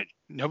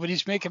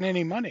 Nobody's making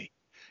any money.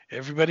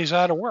 Everybody's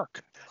out of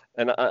work.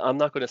 And I'm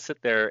not going to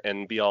sit there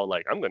and be all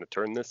like, I'm going to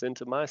turn this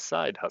into my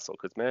side hustle.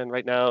 Because, man,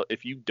 right now,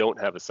 if you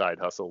don't have a side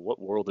hustle, what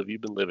world have you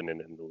been living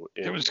in?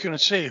 I was going to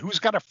say, who's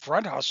got a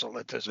front hustle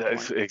at this point?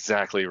 That's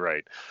exactly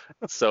right.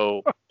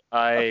 So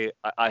I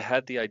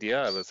had the idea.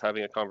 I was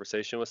having a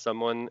conversation with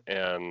someone,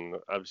 and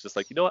I was just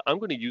like, you know what? I'm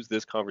going to use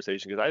this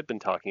conversation because I've been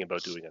talking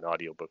about doing an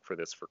audiobook for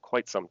this for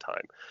quite some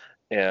time.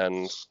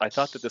 And I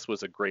thought that this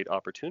was a great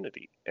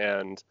opportunity.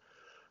 And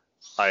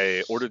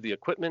I ordered the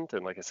equipment,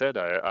 and like I said,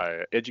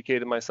 I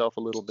educated myself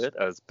a little bit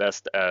as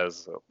best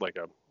as like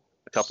a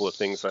couple of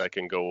things that I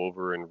can go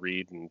over and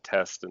read and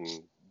test, and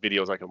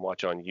videos I can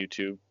watch on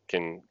YouTube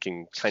can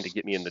kind of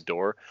get me in the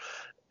door.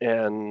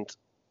 And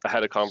I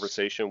had a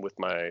conversation with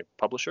my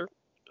publisher,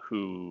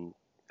 who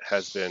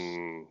has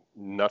been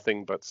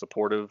nothing but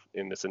supportive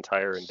in this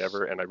entire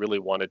endeavor, and I really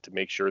wanted to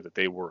make sure that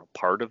they were a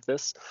part of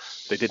this.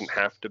 They didn't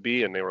have to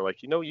be, and they were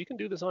like, you can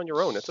do this on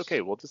your own. It's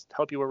okay. We'll just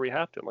help you where we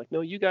have to. I'm like,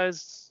 no, you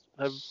guys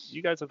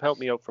have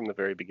helped me out from the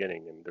very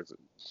beginning, and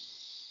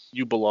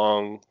you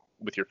belong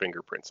with your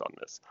fingerprints on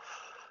this.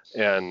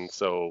 And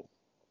so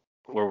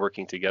we're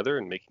working together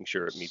and making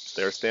sure it meets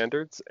their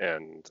standards,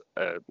 and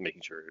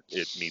making sure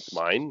it meets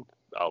mine,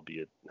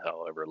 albeit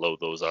however low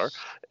those are.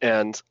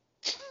 And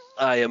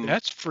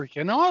that's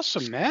freaking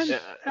awesome, man.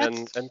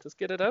 And just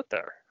get it out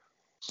there.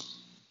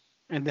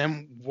 And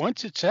then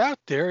once it's out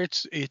there,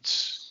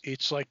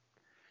 it's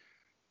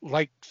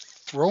like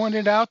throwing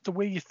it out the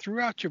way you threw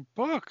out your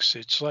books.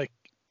 It's like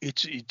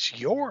it's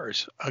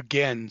yours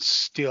again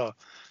still.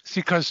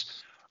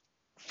 Because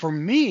for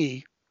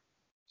me,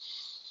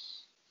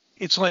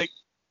 it's like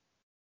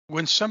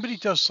when somebody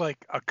does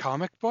like a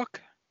comic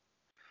book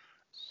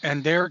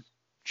and they're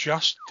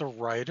just the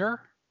writer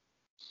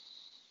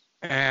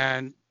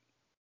and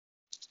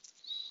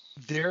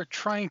they're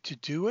trying to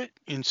do it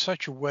in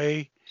such a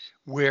way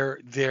where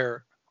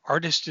their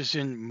artist is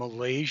in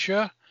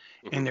Malaysia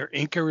and their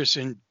inker is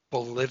in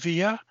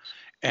Bolivia,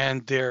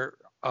 and their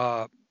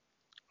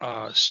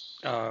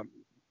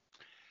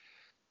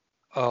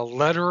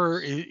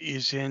letterer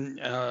is in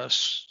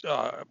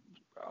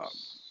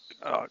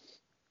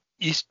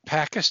East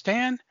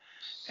Pakistan.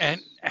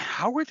 And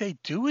how are they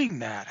doing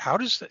that? How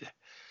does that?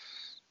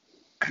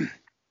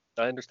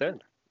 I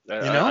understand.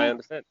 I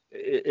understand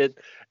it,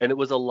 and it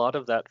was a lot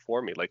of that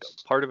for me. Like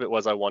part of it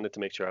was I wanted to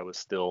make sure I was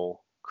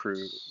still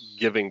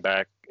giving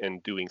back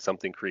and doing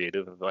something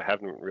creative. I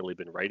haven't really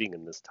been writing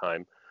in this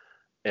time.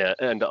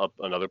 And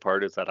another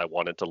part is that I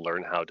wanted to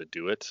learn how to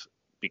do it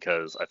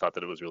because I thought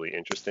that it was really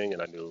interesting,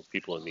 and I knew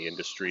people in the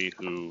industry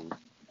who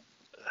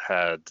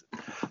had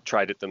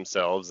tried it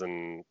themselves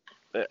and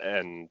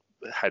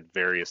had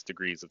various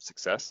degrees of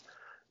success.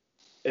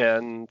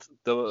 And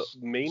the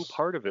main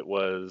part of it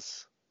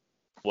was,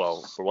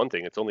 well, for one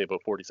thing, it's only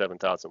about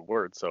 47,000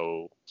 words,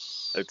 so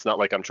it's not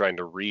like I'm trying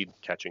to read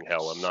Catching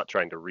Hell. I'm not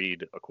trying to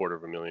read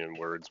 250,000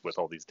 words with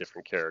all these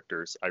different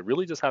characters. I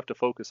really just have to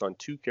focus on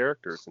 2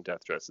 characters in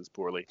Death Dresses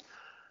Poorly.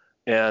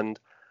 And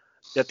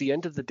at the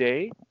end of the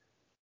day,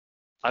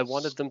 I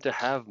wanted them to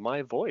have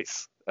my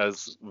voice.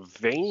 As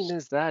vain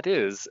as that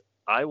is,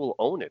 I will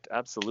own it,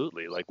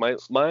 absolutely. Like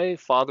my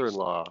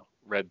father-in-law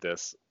read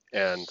this,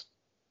 and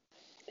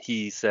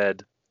he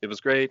said, it was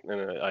great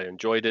and I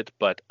enjoyed it,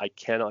 but I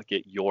cannot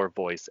get your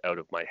voice out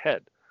of my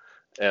head.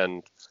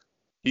 And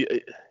he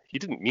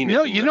didn't mean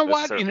it. You know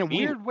what? In a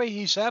weird way,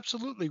 he's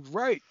absolutely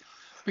right,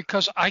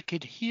 because I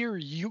could hear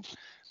you.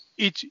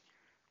 It's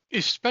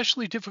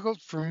especially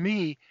difficult for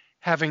me,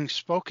 having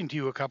spoken to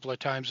you a couple of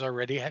times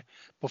already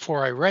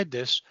before I read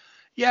this.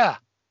 Yeah,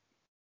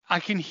 I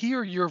can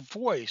hear your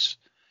voice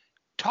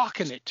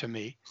talking it to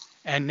me.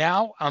 And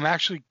now I'm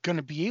actually going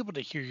to be able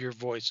to hear your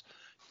voice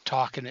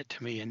talking it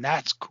to me, and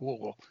that's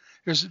cool.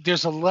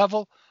 There's a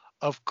level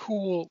of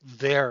cool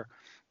there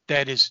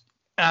that is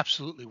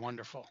absolutely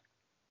wonderful.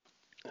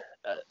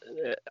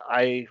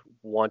 I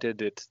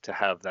wanted it to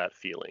have that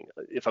feeling.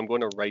 If I'm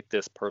going to write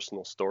this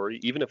personal story,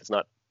 even if it's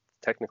not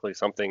technically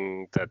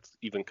something that's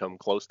even come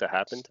close to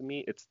happen to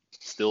me, it's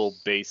still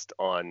based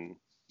on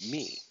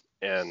me.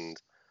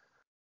 And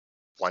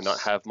why not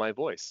have my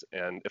voice?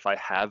 And if I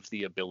have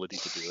the ability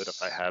to do it,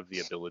 if I have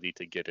the ability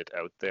to get it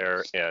out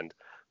there and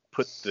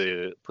put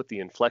the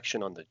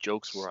inflection on the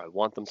jokes where I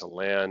want them to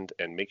land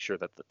and make sure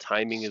that the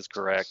timing is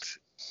correct,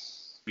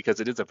 because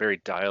it is a very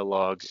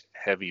dialogue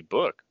heavy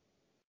book,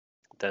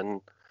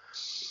 then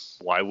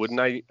why wouldn't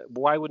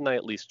I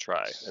at least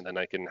try? And then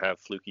I can have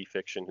Fluky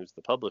Fiction, who's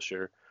the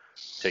publisher,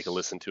 take a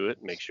listen to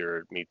it, make sure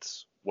it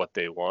meets what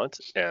they want,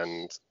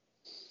 and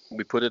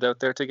we put it out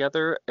there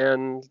together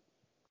and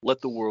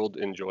let the world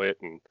enjoy it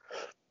and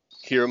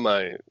hear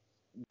my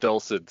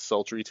dulcet,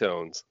 sultry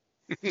tones.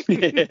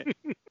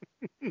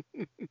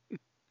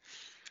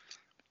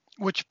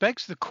 Which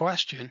begs the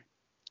question,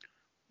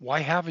 why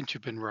haven't you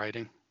been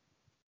writing?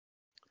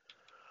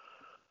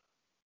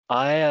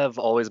 I have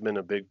always been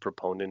a big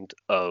proponent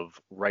of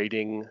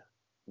writing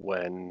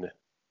when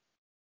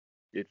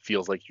it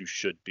feels like you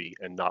should be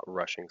and not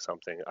rushing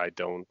something. I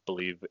don't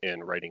believe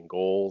in writing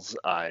goals.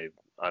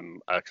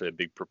 I'm actually a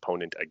big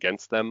proponent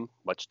against them,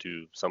 much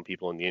to some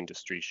people in the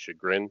industry's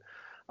chagrin.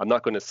 I'm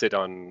not going to sit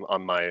on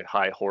my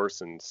high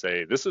horse and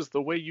say, this is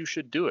the way you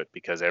should do it,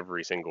 because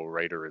every single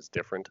writer is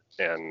different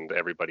and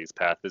everybody's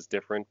path is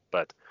different.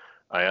 But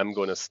I am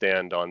going to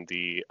stand on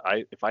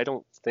if I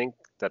don't think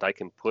that I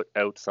can put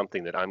out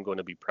something that I'm going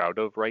to be proud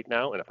of right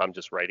now, and if I'm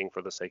just writing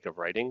for the sake of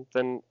writing,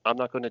 then I'm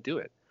not going to do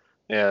it.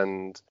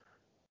 And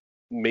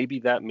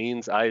maybe that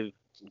means I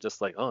just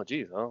like, oh,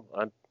 geez, well,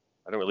 I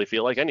don't really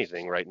feel like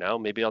anything right now.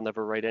 Maybe I'll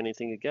never write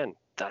anything again.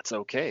 That's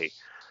okay.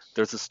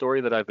 There's a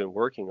story that I've been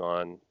working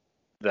on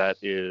that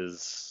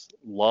is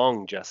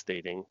long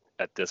gestating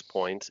at this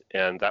point,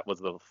 and that was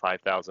the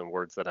 5,000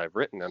 words that I've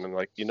written. And I'm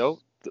like,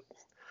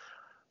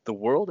 the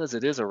world as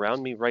it is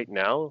around me right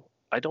now,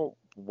 I don't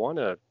want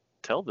to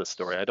tell this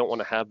story. I don't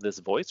want to have this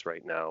voice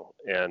right now.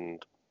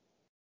 And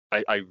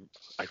I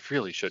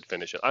really should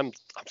finish it. I'm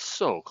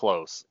so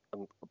close.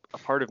 A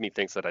part of me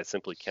thinks that I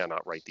simply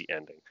cannot write the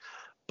ending,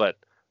 but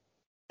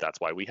that's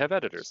why we have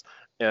editors.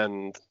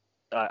 And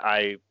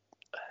I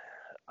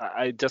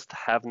just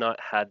have not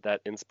had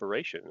that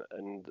inspiration.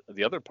 And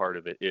the other part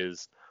of it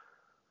is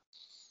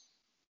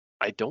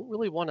I don't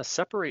really want to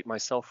separate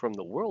myself from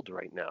the world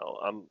right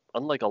now.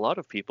 Unlike a lot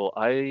of people,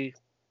 I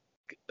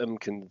am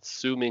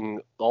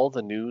consuming all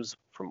the news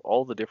from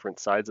all the different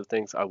sides of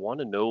things. I want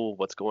to know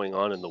what's going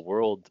on in the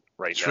world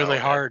right now. It's really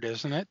hard,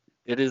 isn't it?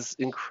 It is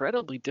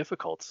incredibly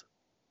difficult,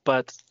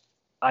 but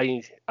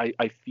I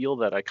feel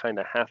that I kind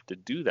of have to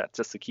do that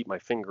just to keep my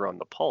finger on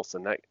the pulse,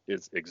 and that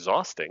is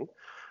exhausting.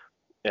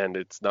 And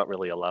it's not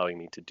really allowing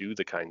me to do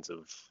the kinds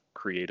of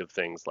creative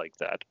things like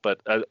that.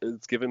 But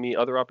it's given me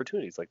other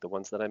opportunities like the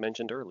ones that I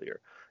mentioned earlier.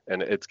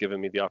 And it's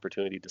given me the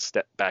opportunity to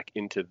step back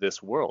into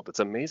this world. It's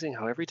amazing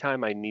how every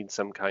time I need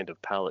some kind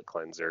of palate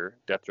cleanser,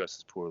 Death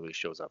Dresses Poorly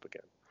shows up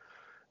again.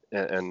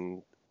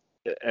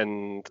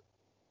 And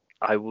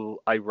I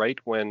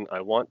write when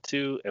I want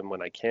to and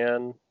when I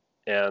can.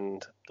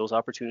 And those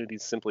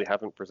opportunities simply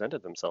haven't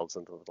presented themselves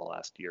until the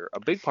last year. A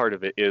big part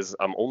of it is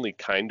I'm only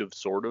kind of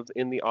sort of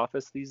in the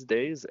office these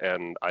days,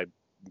 and I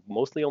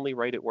mostly only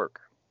write at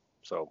work.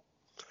 So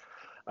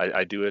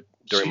I do it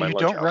during my lunch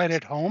hours. So you don't write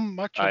at home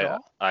much at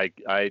all? I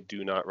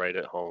do not write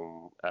at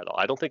home at all.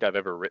 I don't think I've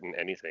ever written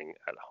anything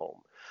at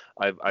home.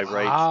 I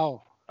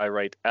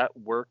write at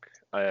work,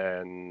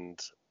 and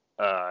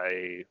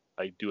I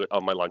do it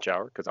on my lunch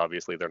hour because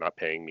obviously they're not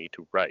paying me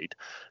to write.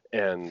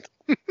 And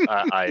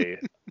I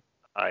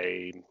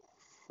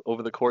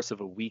over the course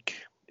of a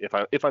week,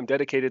 if I'm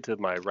dedicated to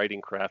my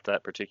writing craft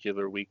that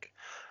particular week,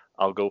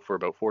 I'll go for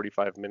about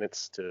 45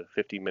 minutes to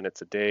 50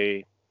 minutes a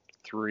day,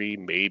 3,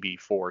 maybe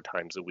 4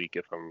 times a week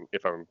if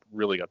I'm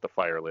really got the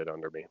fire lit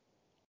under me.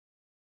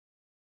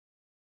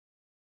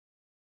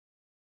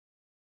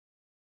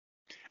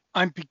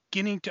 I'm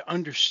beginning to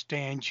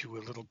understand you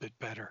a little bit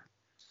better.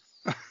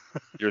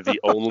 You're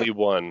the only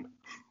one.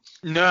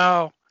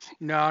 No.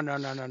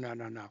 There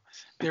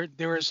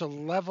is a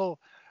level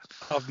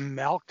of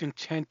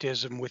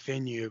malcontentism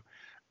within you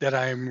that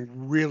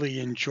I'm really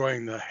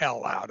enjoying the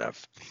hell out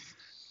of.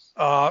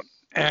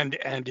 And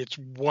it's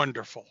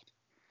wonderful.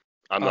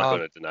 I'm not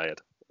going to deny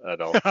it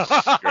at all.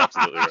 You're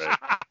absolutely right.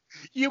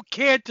 You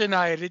can't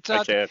deny it. It's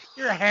out can't.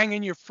 You're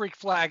hanging your freak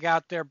flag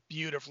out there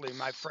beautifully,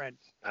 my friend.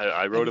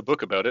 I wrote a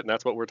book about it, and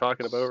that's what we're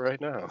talking about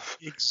right now.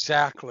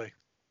 Exactly.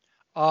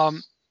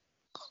 And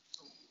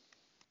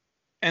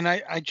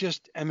I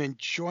just am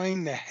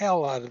enjoying the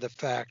hell out of the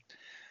fact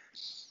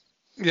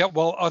that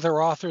while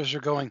other authors are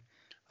going,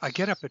 I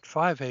get up at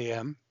 5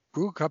 a.m.,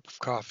 brew a cup of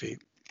coffee,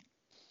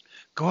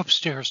 go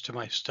upstairs to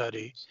my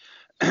study,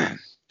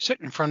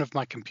 sit in front of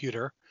my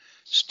computer,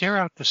 stare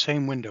out the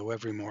same window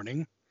every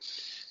morning,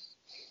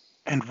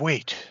 and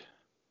wait.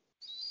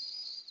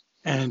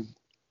 And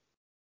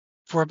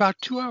for about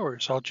 2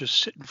 hours, I'll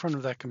just sit in front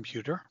of that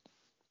computer,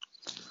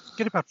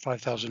 get about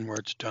 5,000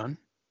 words done,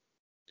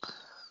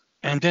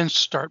 and then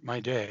start my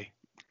day.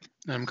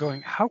 And I'm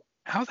going, how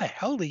the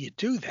hell do you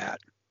do that?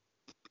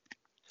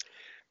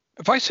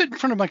 If I sit in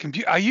front of my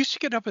computer, I used to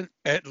get up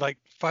at like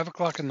 5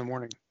 o'clock in the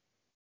morning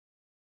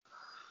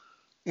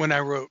when I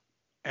wrote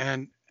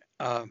and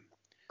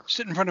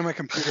sit in front of my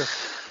computer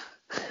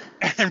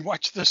and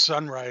watch the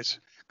sunrise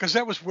because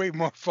that was way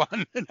more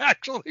fun than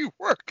actually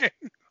working.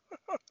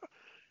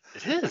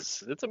 It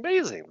is. It's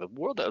amazing. The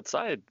world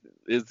outside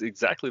is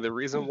exactly the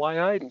reason why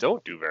I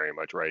don't do very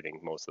much writing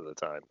most of the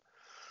time.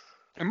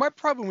 And my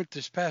problem with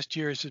this past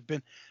year has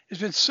been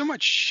so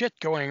much shit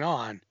going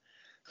on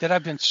that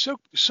I've been so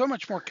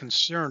much more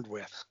concerned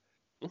with.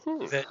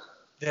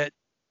 That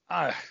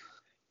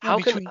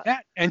between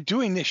that and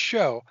doing this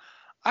show,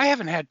 I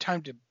haven't had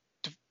time to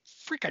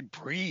freaking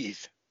breathe.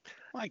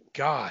 My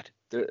God.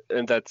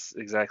 And that's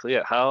exactly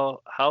it.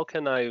 How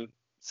can I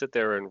sit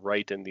there and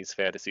write in these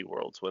fantasy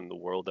worlds when the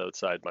world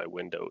outside my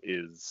window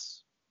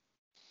is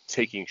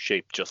taking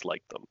shape just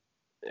like them?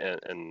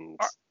 And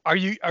are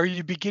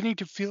you beginning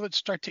to feel it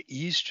start to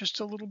ease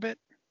just a little bit?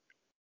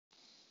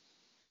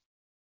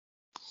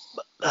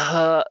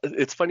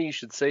 It's funny you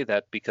should say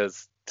that,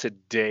 because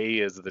today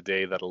is the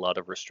day that a lot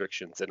of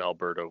restrictions in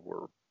Alberta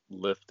were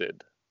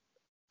lifted.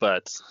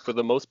 But for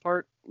the most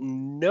part,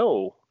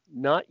 no,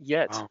 not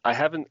yet. Wow.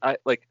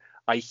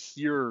 I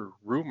hear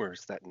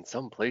rumors that in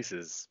some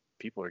places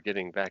people are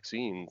getting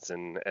vaccines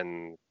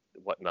and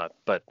whatnot,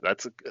 but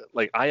that's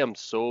like, I am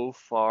so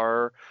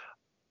far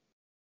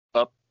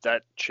up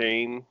that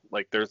chain.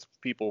 Like, there's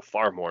people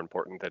far more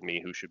important than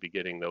me who should be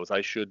getting those.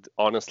 I should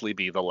honestly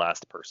be the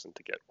last person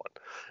to get one.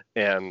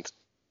 And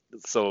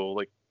so,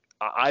 like,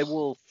 I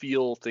will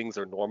feel things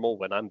are normal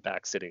when I'm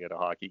back sitting at a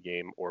hockey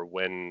game, or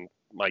when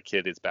my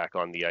kid is back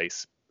on the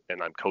ice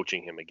and I'm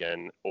coaching him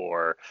again,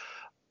 or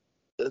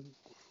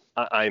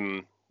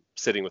I'm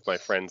sitting with my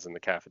friends in the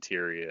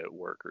cafeteria at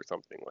work or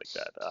something like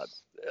that.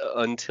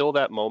 Until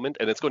that moment,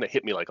 and it's going to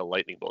hit me like a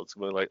lightning bolt. It's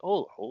going to be like,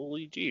 oh,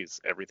 holy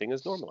geez, everything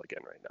is normal again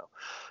right now.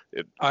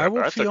 I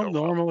will feel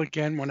normal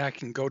again when I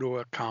can go to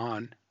a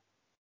con.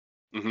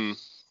 Mm-hmm.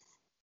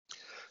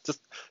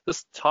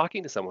 Just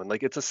talking to someone,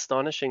 like, it's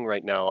astonishing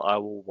right now. I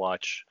will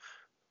watch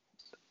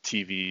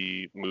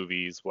TV,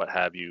 movies, what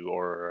have you,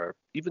 or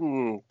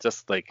even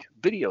just like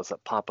videos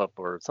that pop up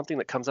or something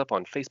that comes up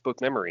on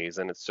Facebook Memories,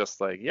 and it's just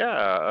like,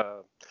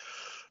 you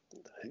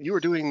were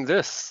doing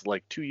this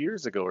like 2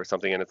 years ago or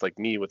something, and it's like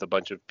me with a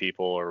bunch of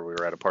people, or we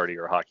were at a party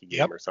or a hockey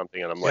game or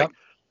something, and I'm like,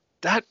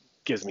 that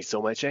gives me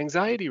so much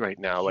anxiety right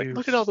now. Like,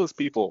 look at all those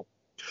people.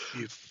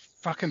 You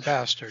fucking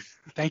bastard.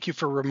 Thank you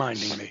for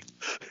reminding me.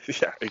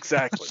 Yeah,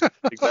 exactly.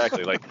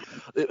 Like,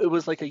 it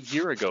was like a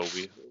year ago.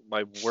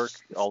 My work,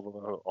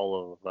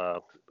 all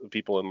of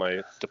people in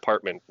my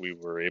department, we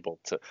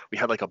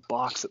had like a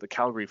box at the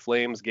Calgary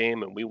Flames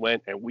game, and we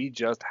went and we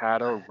just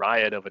had a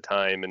riot of a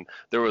time, and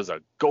there was a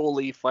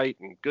goalie fight,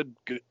 and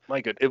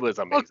it was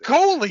amazing. A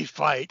goalie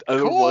fight?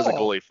 It was a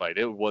goalie fight.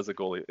 It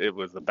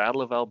was the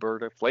Battle of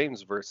Alberta,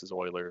 Flames versus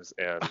Oilers,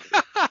 and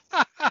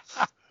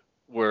I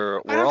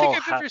don't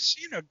think I've ever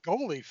seen a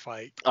goalie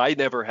fight. I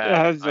never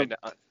have.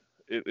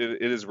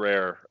 It is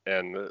rare,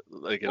 and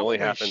like, it only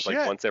happens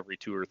like once every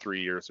 2 or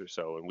 3 years or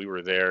so. And we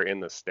were there in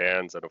the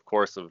stands, and of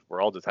course we're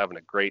all just having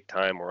a great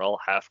time. We're all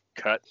half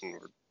cut, and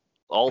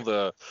all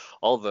the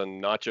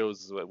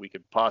nachos that we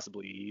could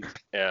possibly eat.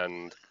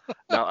 And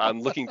now I'm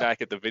looking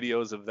back at the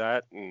videos of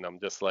that, and I'm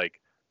just like,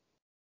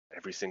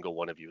 every single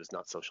one of you is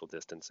not social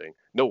distancing.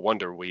 No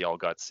wonder we all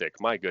got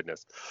sick. My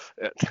goodness,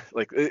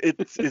 like,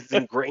 it's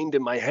ingrained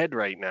in my head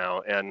right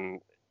now,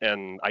 and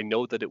I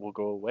know that it will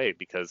go away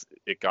because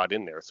it got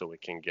in there, so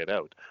it can get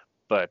out.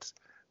 But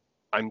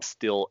I'm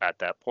still at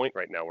that point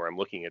right now where I'm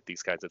looking at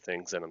these kinds of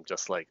things, and I'm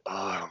just like,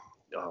 I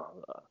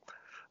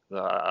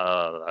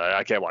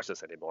can't watch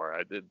this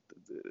anymore.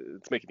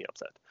 It's making me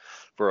upset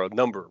for a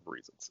number of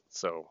reasons.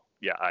 So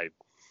yeah,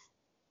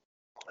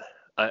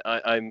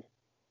 I'm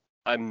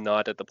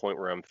not at the point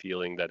where I'm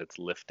feeling that it's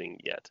lifting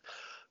yet,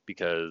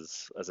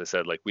 because, as I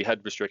said, like, we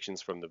had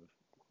restrictions from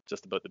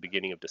just about the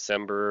beginning of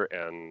December,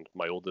 and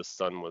my oldest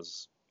son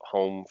was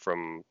home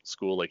from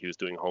school, like, he was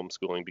doing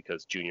homeschooling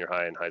because junior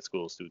high and high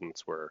school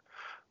students were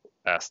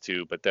asked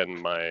to. But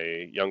then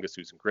my youngest,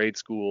 who's in grade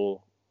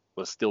school,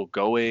 was still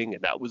going,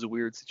 and that was a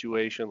weird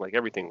situation. Like,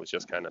 everything was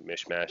just kind of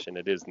mishmash, and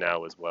it is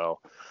now as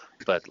well.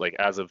 But like,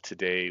 as of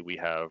today, we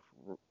have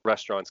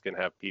restaurants can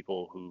have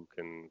people who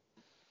can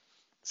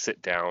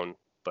sit down,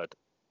 but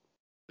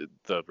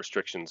the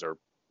restrictions are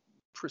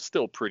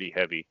still pretty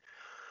heavy.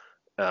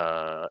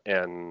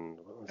 And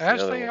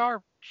as they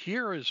are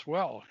here as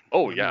well.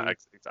 Oh yeah,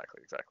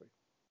 exactly.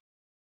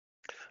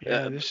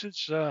 Yeah, this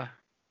is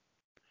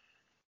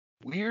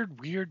weird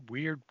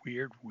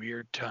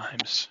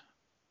times.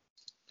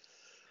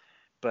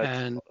 But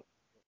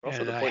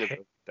also the point of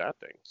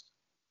adapting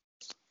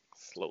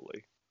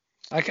slowly.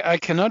 I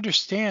can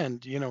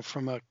understand,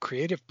 from a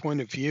creative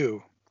point of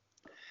view,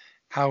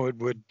 how it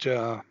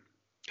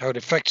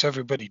affects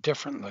everybody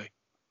differently.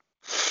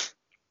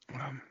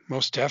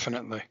 Most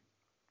definitely.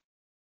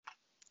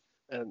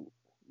 And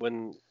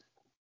when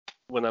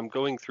I'm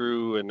going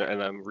through and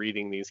I'm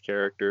reading these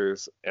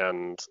characters,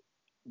 and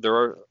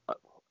I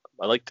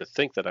like to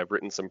think that I've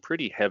written some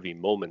pretty heavy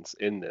moments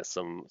in this,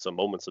 some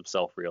moments of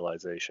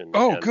self-realization.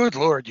 Oh, good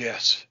Lord,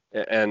 yes.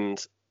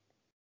 And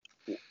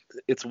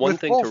it's one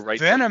thing to write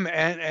venom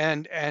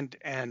and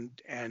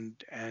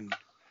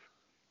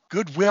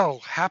goodwill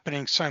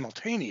happening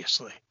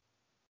simultaneously.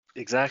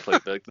 Exactly.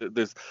 Like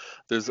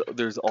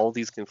there's all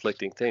these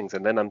conflicting things,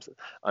 and then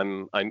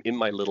I'm in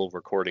my little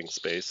recording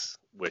space,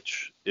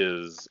 which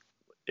is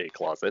a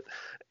closet,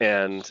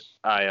 and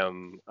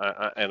I'm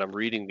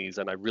reading these,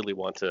 and I really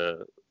want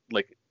to,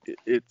 like,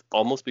 it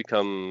almost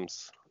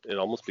becomes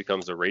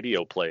a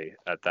radio play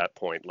at that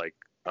point. Like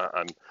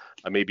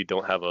I maybe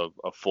don't have a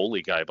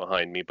Foley guy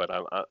behind me, but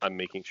I'm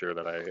making sure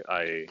that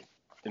I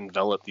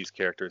envelop these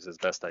characters as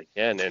best I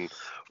can. And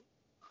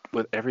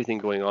with everything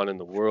going on in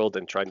the world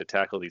and trying to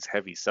tackle these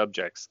heavy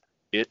subjects,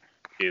 it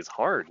is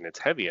hard and it's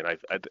heavy,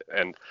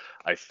 and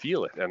I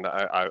feel it, and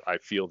I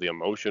feel the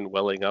emotion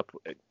welling up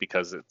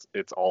because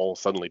it's all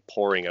suddenly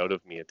pouring out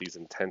of me at these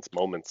intense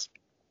moments,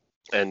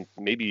 and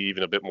maybe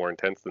even a bit more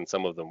intense than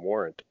some of them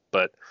warrant,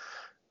 but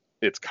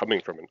it's coming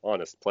from an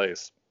honest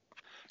place.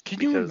 Can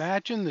you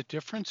imagine the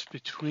difference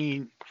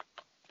between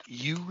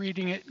you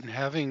reading it and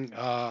having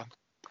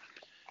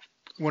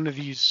one of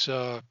these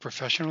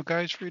professional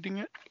guys reading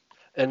it?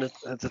 And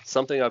it's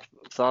something I've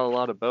thought a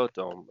lot about,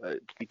 though,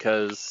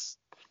 because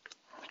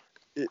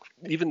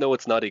even though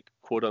it's not a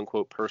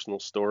quote-unquote personal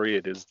story,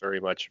 it is very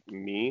much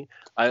me.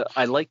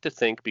 I like to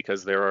think,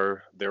 because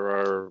there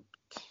are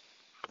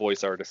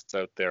voice artists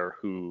out there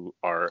who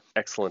are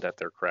excellent at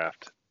their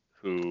craft,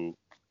 who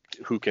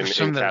can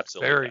encapsulate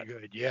very that.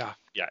 Good, yeah.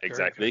 Yeah,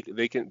 exactly.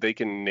 They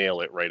can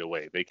nail it right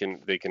away. They can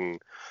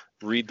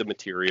read the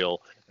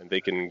material and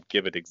they can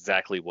give it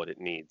exactly what it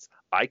needs.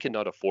 I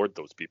cannot afford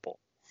those people,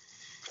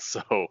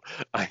 so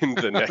I'm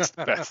the next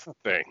best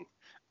thing.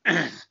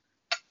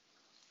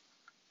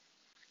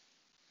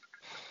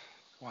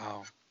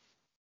 Wow.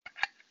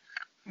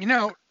 You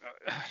know,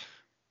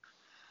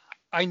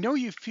 I know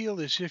you feel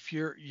as if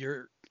you're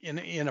in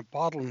a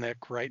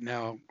bottleneck right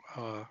now,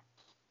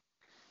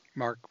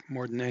 Mark,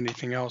 more than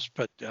anything else,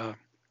 but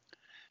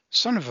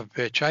son of a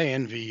bitch, I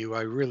envy you.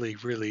 I really,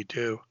 really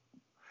do.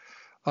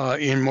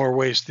 In more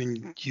ways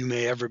than you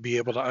may ever be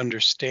able to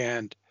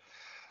understand.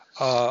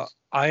 I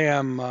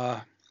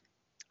am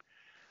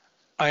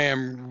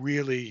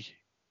really,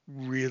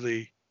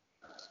 really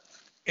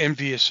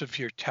envious of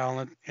your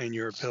talent and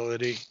your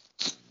ability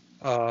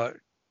to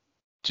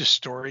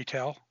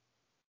storytell,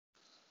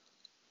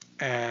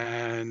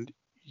 and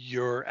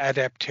your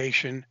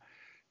adaptation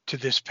to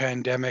this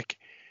pandemic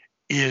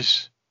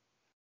is,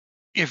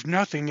 if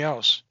nothing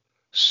else,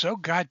 so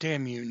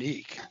goddamn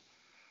unique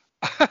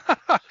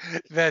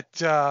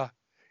that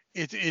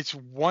it's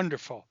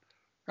wonderful.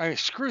 I mean,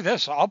 screw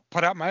this. I'll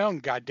put out my own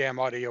goddamn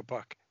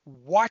audiobook.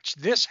 Watch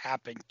this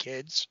happen,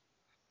 kids.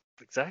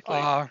 Exactly.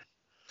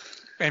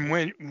 And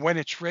when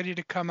it's ready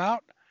to come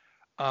out,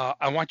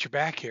 I want you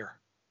back here.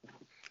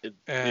 It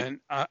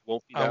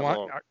won't be that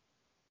long.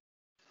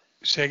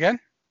 Say again?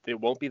 It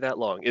won't be that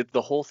long.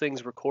 The whole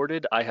thing's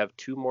recorded. I have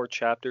 2 more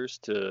chapters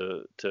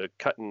to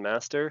cut and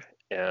master,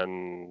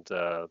 and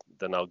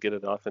then I'll get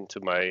it off into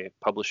my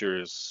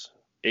publisher's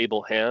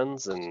able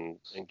hands and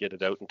get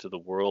it out into the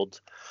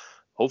world,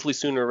 hopefully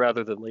sooner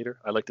rather than later.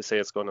 I like to say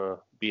it's going to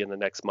be in the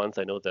next month.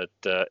 I know that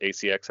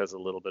ACX has a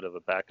little bit of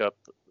a backup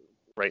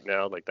right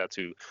now. Like, that's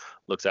who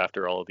looks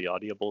after all of the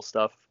Audible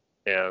stuff,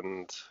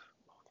 and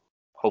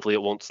hopefully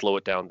it won't slow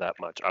it down that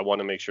much. I want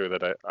to make sure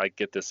that I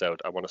get this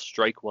out. I want to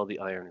strike while the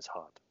iron is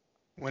hot.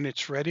 When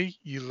it's ready,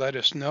 you let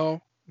us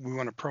know. We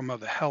want to promo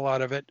the hell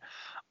out of it.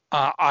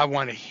 I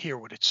want to hear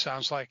what it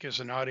sounds like as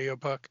an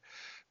audiobook,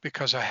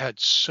 because I had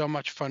so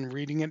much fun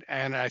reading it,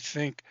 and I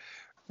think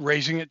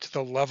raising it to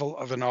the level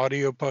of an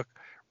audiobook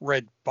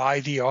read by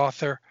the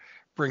author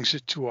brings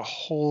it to a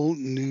whole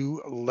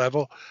new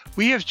level.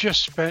 We have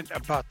just spent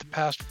about the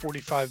past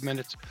 45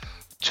 minutes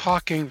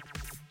talking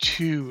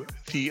to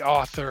the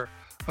author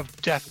of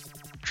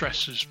Death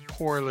Dresses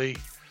Poorly,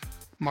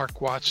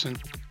 Mark Watson,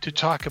 to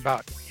talk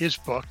about his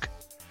book,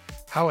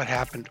 how it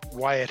happened,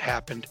 why it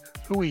happened,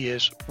 who he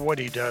is, what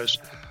he does,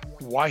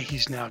 why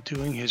he's now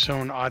doing his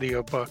own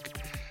audiobook,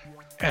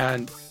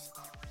 and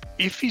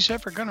if he's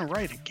ever going to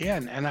write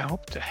again. And I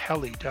hope the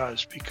hell he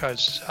does,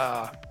 because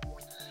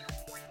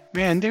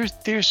man,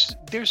 there's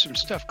some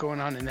stuff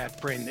going on in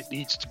that brain that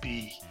needs to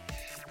be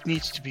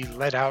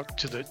let out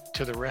to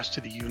the rest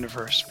of the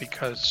universe,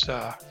 because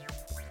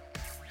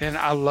and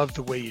I love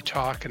the way you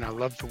talk, and I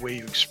love the way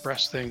you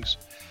express things,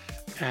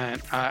 and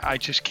I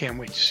just can't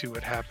wait to see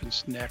what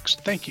happens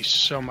next. Thank you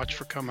so much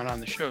for coming on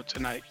the show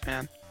tonight,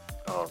 man.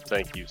 Oh,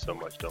 thank you so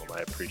much, Dome. I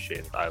appreciate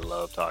it. I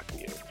love talking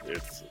to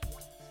you.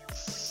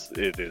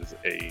 It is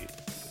a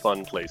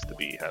fun place to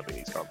be, having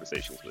these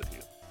conversations with you.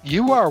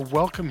 You are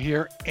welcome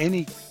here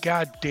any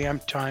goddamn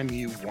time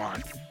you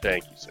want.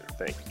 Thank you, sir.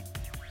 Thank you.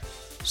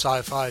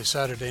 Sci-Fi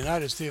Saturday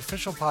Night is the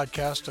official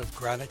podcast of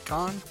Granite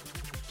Con,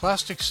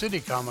 Plastic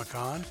City Comic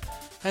Con,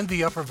 and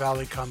the Upper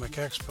Valley Comic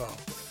Expo.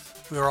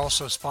 We are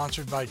also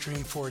sponsored by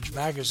Dreamforge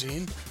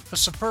Magazine, a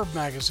superb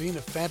magazine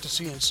of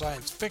fantasy and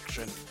science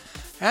fiction,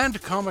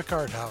 and Comic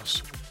Art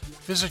House.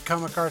 Visit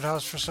Comic Art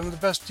House for some of the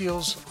best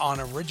deals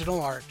on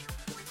original art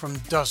from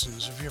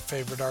dozens of your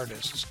favorite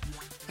artists.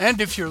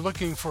 And if you're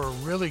looking for a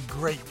really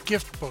great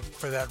gift book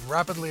for that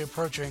rapidly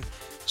approaching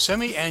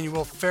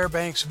semi-annual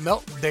Fairbanks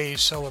Melt Day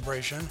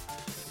celebration,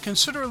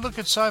 consider a look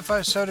at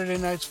Sci-Fi Saturday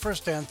Night's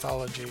first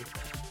anthology,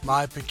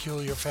 My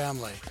Peculiar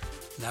Family,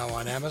 now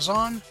on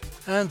Amazon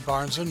and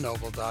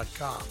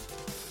BarnesandNoble.com.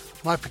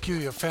 My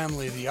Peculiar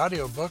Family, the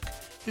audiobook,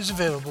 is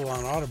available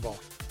on Audible,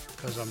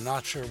 because I'm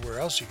not sure where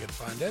else you could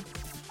find it.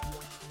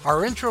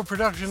 Our intro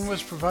production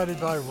was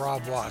provided by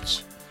Rob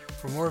Watts.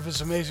 For more of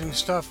his amazing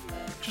stuff,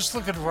 just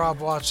look at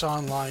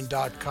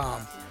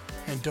robwattsonline.com.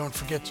 And don't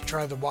forget to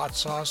try the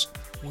Watts sauce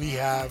we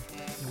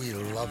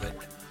love it.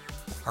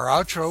 Our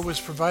outro was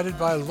provided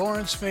by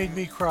Lawrence Made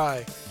Me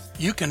Cry.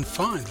 You can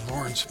find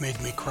Lawrence Made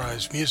Me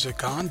Cry's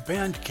music on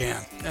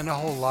Bandcamp, and a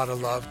whole lot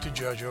of love to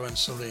Jojo and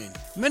Celine.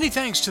 Many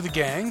thanks to the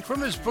gang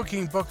from his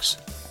booking books.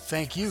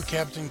 Thank you,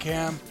 Captain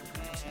Cam.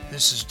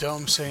 This is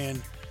Dome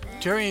saying,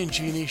 Terry and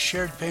Jeannie,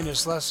 shared pain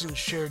is lessened,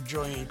 shared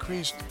joy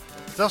increased.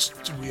 Thus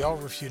do we all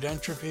refute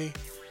entropy.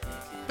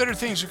 Better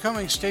things are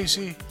coming,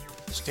 Stacy.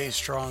 Stay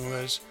strong,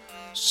 Liz.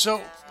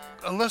 So,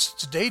 unless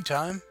it's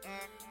daytime,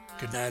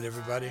 good night,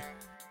 everybody.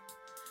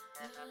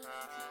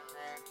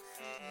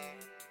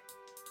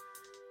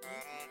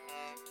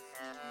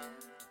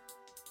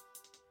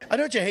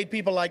 Don't you hate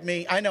people like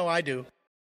me? I know I do.